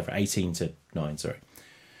 17, whatever, 18 to 9, sorry.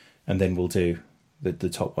 And then we'll do the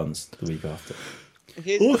top ones the week after.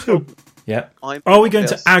 Here's the problem. Yeah. Are we going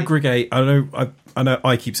to Yes. aggregate? I know.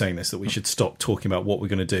 I keep saying this, that we should stop talking about what we're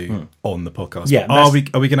going to do on the podcast. Yeah, But are we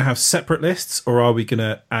going to have separate lists, or are we going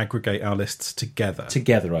to aggregate our lists together?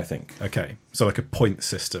 Together, I think. Okay, so like a point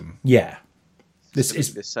system. Yeah. This It's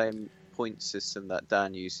is the same point system that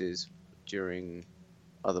Dan uses during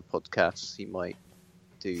other podcasts. He might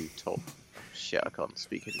do top shit. I can't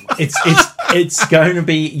speak anymore. it's going to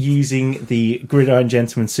be using the Gridiron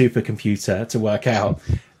Gentleman supercomputer to work out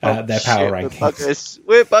their power rankings.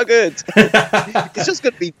 We're buggered. It's just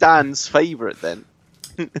going to be Dan's favourite then.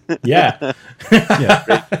 Yeah.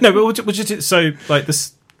 Yeah. No, but we'll just so like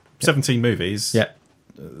this 17 movies. Yeah.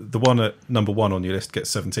 The one at number 1 on your list gets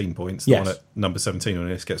 17 points. The Yes. one at number 17 on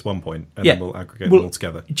your list gets 1 point, and Yeah. then we'll aggregate Well, them all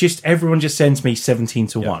together. Everyone just sends me 17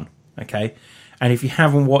 to 1. Okay. And if you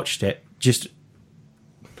haven't watched it, just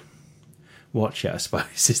watch it, I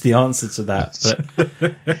suppose, is the answer to that.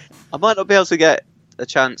 But I might not be able to get a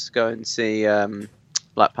chance to go and see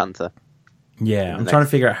Black Panther. yeah, I'm Next. trying to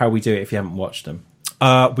figure out how we do it if you haven't watched them.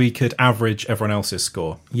 We could average everyone else's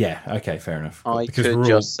score. Yeah, okay, fair enough. I Because could we're all-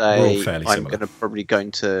 just we're all say fairly I'm similar. probably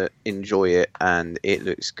going to enjoy it and it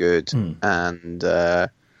looks good and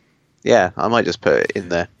yeah, I might just put it in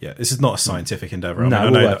there. Yeah, this is not a scientific endeavour. No, I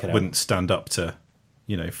we'll know work it that out. wouldn't stand up to,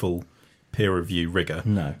 full peer review rigor.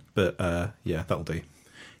 No. But yeah, that'll do.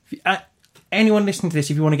 Anyone listening to this,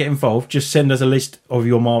 if you want to get involved, just send us a list of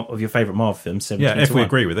your favourite Marvel films. 17 Yeah, if to we 1.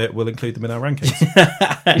 agree with it, we'll include them in our rankings.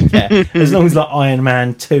 Yeah, as long as like Iron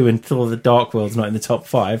Man 2 and Thor: The Dark World's not in the top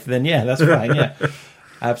 5, then yeah, that's fine. Yeah,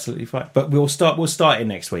 absolutely fine. But we'll start it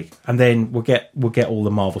next week, and then we'll get all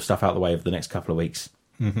the Marvel stuff out of the way over the next couple of weeks.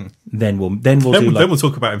 Mm-hmm. Then we'll then do like, we'll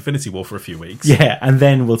talk about Infinity War for a few weeks. yeah, and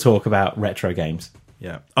then we'll talk about retro games.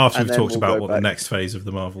 Yeah. After And we've then talked we'll about go what the back. next phase of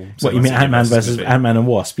the Marvel. What you mean, Cinematic Ant-Man Universe is versus gonna be. Ant-Man and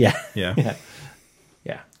Wasp? Yeah, Yeah. yeah,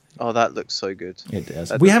 yeah. Oh, that looks so good. It does.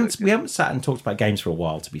 That We does haven't look we haven't sat and talked about games for a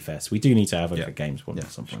while, to be fair. So we do need to have a look Yeah. at games one Yeah,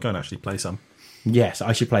 at some should point. go and actually play some. Yes,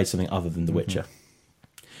 I should play something other than The Witcher.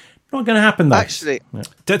 Not going to happen though. Actually,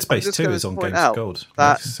 Dead Space just 2 gonna is on point Games out of Gold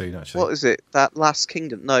that- soon, actually. what is it? That Last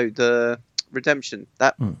Kingdom? No, the Redemption.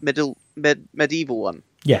 That medieval one.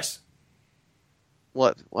 Yes,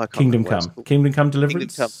 What? Well, I can't Kingdom remember what it's Come, called. Kingdom Come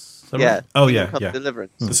Deliverance. Come. Is that Yeah. right? Oh, Kingdom yeah, Come yeah.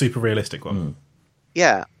 Deliverance. The super realistic one.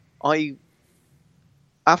 Yeah, I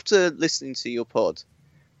after listening to your pod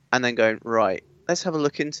and then going, right, let's have a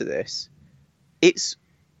look into this. It's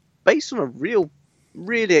based on a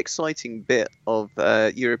really exciting bit of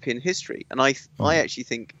European history, and I actually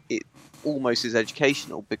think it almost is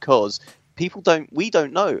educational because we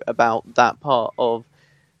don't know about that part of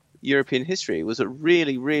European history. It was a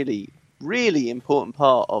really important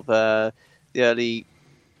part of the early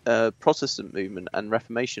Protestant movement and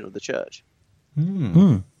Reformation of the Church.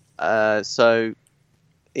 So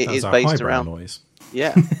it That was is our based highbrow around noise.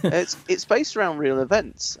 yeah, it's based around real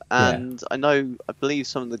events, and I believe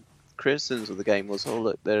some of the criticisms of the game was, oh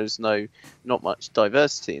look, there's not much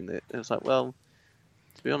diversity in it. It was like, well,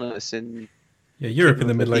 to be honest, in Yeah, Europe in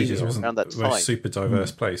the Kingdom of Middle Ages Bohemia wasn't around that the most time. super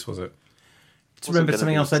diverse place, was it? To remember gonna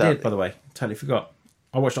something be else I did, exactly. by the way. Totally forgot.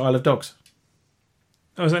 I watched Isle of Dogs.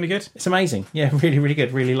 Oh, is that any good? It's amazing. Yeah, really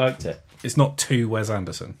good. Really liked it. It's not too Wes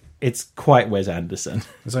Anderson. It's quite Wes Anderson.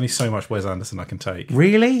 There's only so much Wes Anderson I can take.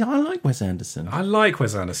 Really? I like Wes Anderson. I like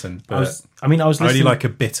Wes Anderson, but I was I only listening like a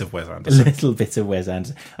bit of Wes a Anderson. little bit of Wes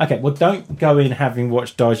Anderson. Okay, well, don't go in having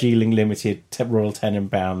watched Darjeeling Limited, Royal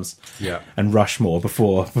Tenenbaums, Yeah. and Rushmore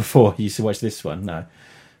before you watch this one. No.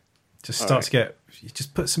 Just start to get... You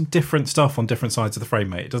just put some different stuff on different sides of the frame,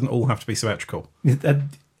 mate. It doesn't all have to be symmetrical.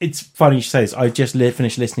 It's funny you say this. I just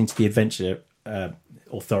finished listening to the Adventure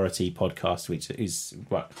Authority podcast, which is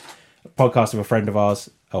a podcast of a friend of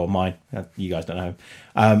ours, or mine. You guys don't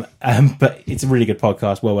know him. But it's a really good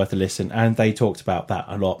podcast, well worth a listen. And they talked about that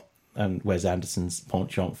a lot, and Wes Anderson's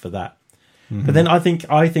penchant for that. But then I think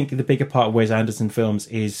the bigger part of Wes Anderson films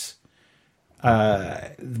is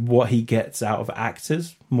what he gets out of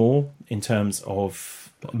actors more in terms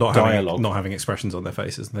of dialogue. Not having expressions on their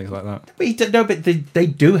faces and things like that. But they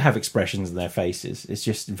do have expressions in their faces. It's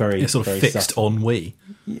just very It's sort of very fixed subtle. ennui.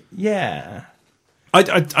 Yeah.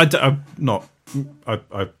 I'm not...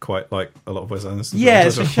 I quite like a lot of Wes Anderson. Yeah,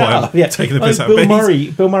 films. so That's why shut I'm up. Yeah. taking the Like piss out of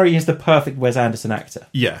it. Bill Murray is the perfect Wes Anderson actor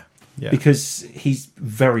Yeah. because he's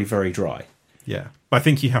very, very dry. Yeah. I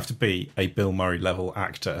think you have to be a Bill Murray level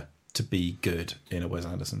actor to be good in a Wes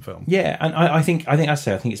Anderson film. Yeah, and I think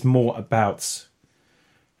it's more about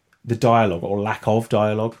the dialogue or lack of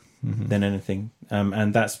dialogue than anything,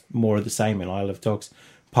 and that's more of the same in Isle of Dogs.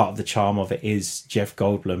 Part of the charm of it is Jeff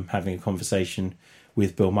Goldblum having a conversation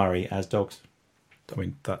with Bill Murray as dogs. I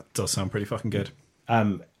mean, that does sound pretty fucking good.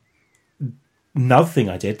 Another thing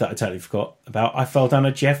I did that I totally forgot about, I fell down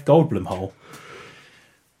a Jeff Goldblum hole,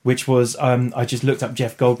 which was I just looked up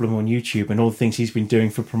Jeff Goldblum on YouTube and all the things he's been doing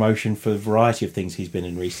for promotion for a variety of things he's been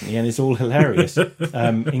in recently, and it's all hilarious,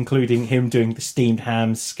 including him doing the steamed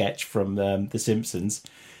ham sketch from The Simpsons,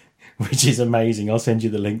 which is amazing. I'll send you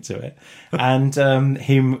the link to it, and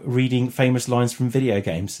him reading famous lines from video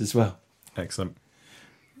games as well. Excellent.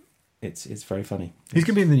 It's very funny. He's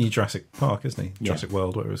going to be in the new Jurassic Park, isn't he? Yeah. Jurassic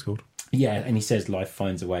World, whatever it's called. Yeah, and he says life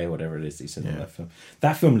finds a way, or whatever it is he said in Yeah. that film.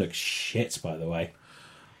 That film looks shit, by the way.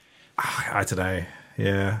 I don't know.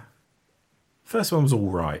 Yeah. First one was all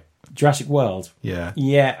right. Jurassic World. Yeah.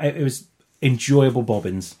 Yeah, it was enjoyable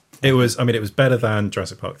bobbins. It was better than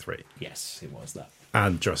Jurassic Park 3 Yes, it was that.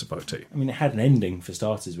 and Jurassic Park 2. I mean, it had an ending for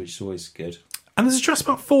starters, which is always good. And there's a Jurassic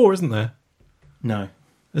Park 4, isn't there? No,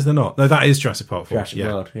 Is there not? No, that is Jurassic Park 4. Jurassic yeah.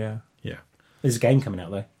 World, yeah. Yeah. There's a game coming out,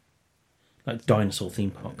 though. Like Dinosaur Theme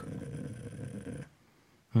Park.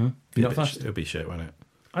 You're not fussed? It'll be shit, won't it?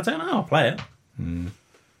 I don't know, I'll play it.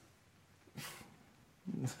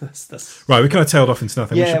 That's Right, we kind of tailed off into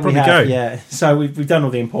nothing. We should probably have, go. Yeah, so we've done all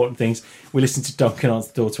the important things. We listened to Duncan answer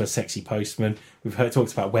the door to a sexy postman. We've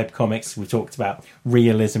talked about webcomics. We've talked about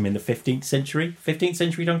realism in the 15th century. 15th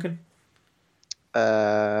century, Duncan?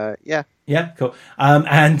 Yeah. Yeah, cool.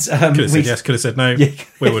 And Could have said yes, could have said no. Yeah.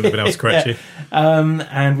 We wouldn't have been able to correct Yeah. you.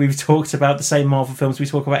 And we've talked about the same Marvel films we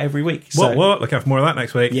talk about every week. So, What? Look out for more of that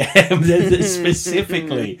next week. Yeah,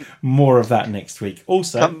 specifically more of that next week.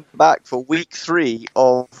 Also, Come back for week 3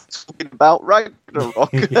 of talking about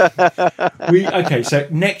Ragnarok. okay, so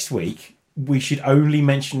next week we should only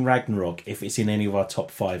mention Ragnarok if it's in any of our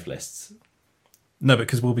top 5 lists. No,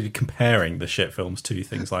 because we'll be comparing the shit films to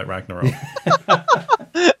things like Ragnarok.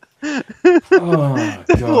 Oh,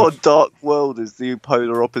 God. What Dark World is the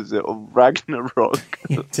polar opposite of Ragnarok?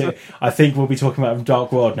 I think we'll be talking about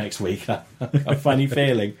Dark World next week. A funny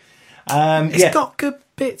feeling. It's got good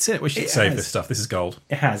bits in it. We should It save has. this stuff. This is gold.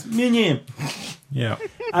 It has. Yeah. Yeah.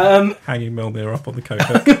 Hanging Mjolnir up on the coat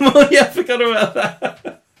hook. Oh, yeah, I forgot about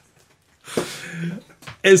that.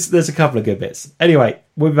 There's a couple of good bits. Anyway,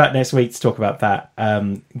 we'll be back next week to talk about that.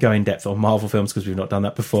 Go in depth on Marvel films because we've not done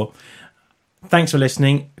that before. Thanks for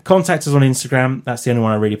listening. Contact us on Instagram. That's the only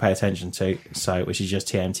one I really pay attention to. So, which is just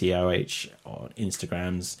TMTOH on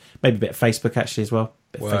Instagrams. Maybe a bit of Facebook actually as well.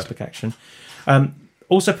 Bit of Word. Facebook action.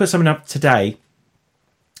 Also put something up today.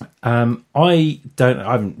 I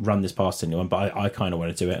haven't run this past anyone, but I kind of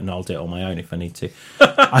want to do it, and I'll do it on my own if I need to.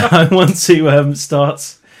 I want to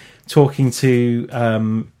start talking to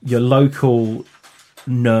your local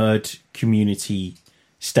nerd community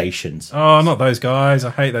stations. Oh, not those guys.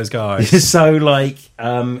 I hate those guys. So, like,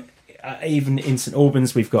 even in St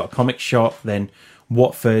Albans, we've got a comic shop. Then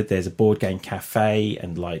Watford, there's a board game cafe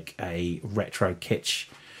and like a retro kitsch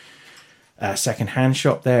second-hand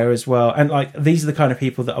shop there as well. And like, these are the kind of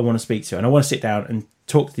people that I want to speak to, and I want to sit down and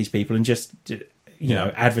talk to these people and just you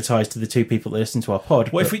know, advertise to the two people that listen to our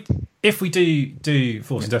pod. Well, if we do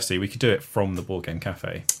Force and Destiny, we could do it from the board game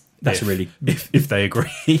cafe. That's if they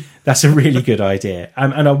agree. That's a really good idea,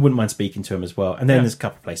 and I wouldn't mind speaking to them as well. And then there's a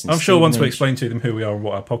couple of places. I'm sure once we explain to them who we are and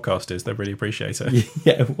what our podcast is, they really appreciate it.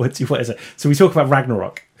 Yeah, what is it? So we talk about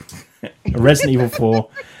Ragnarok, Resident Evil 4,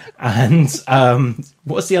 and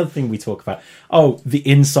what's the other thing we talk about? Oh, the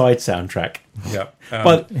Inside soundtrack. Yeah,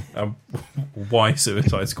 But why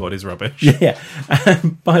Suicide Squad is rubbish. yeah.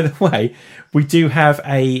 By the way, we do have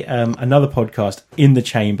a another podcast in the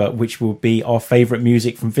chamber, which will be our favourite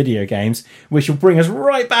music from video games, which will bring us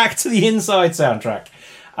right back to the Inside soundtrack.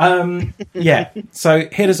 Yeah, so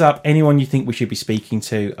hit us up. Anyone you think we should be speaking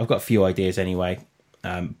to. I've got a few ideas anyway,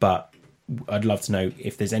 but I'd love to know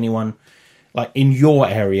if there's anyone like in your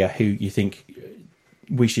area who you think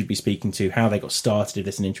we should be speaking to, how they got started, if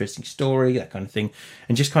there's an interesting story, that kind of thing,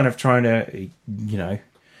 and just kind of trying to, you know,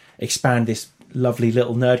 expand this lovely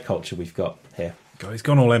little nerd culture we've got here. God, he's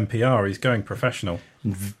gone all NPR. He's going professional.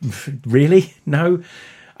 Really? No.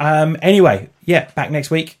 Anyway, yeah, back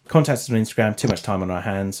next week. Contact us on Instagram, Too Much Time on Our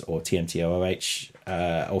Hands, or TMTOOH,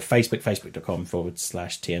 or Facebook,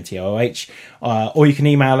 facebook.com/TMTOOH. Or you can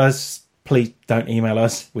email us. Please don't email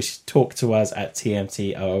us. We should talk to us at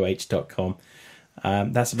tmtooh.com.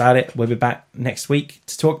 That's about it. We'll be back next week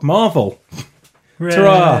to talk Marvel.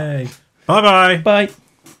 Ta-ra! Bye-bye. Bye.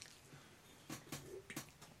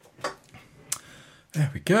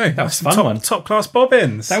 There we go. That was fun one. Top class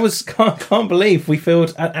bobbins. That was, can't believe we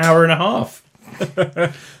filled an hour and a half.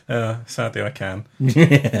 Sadly, I can.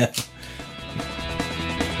 Yeah.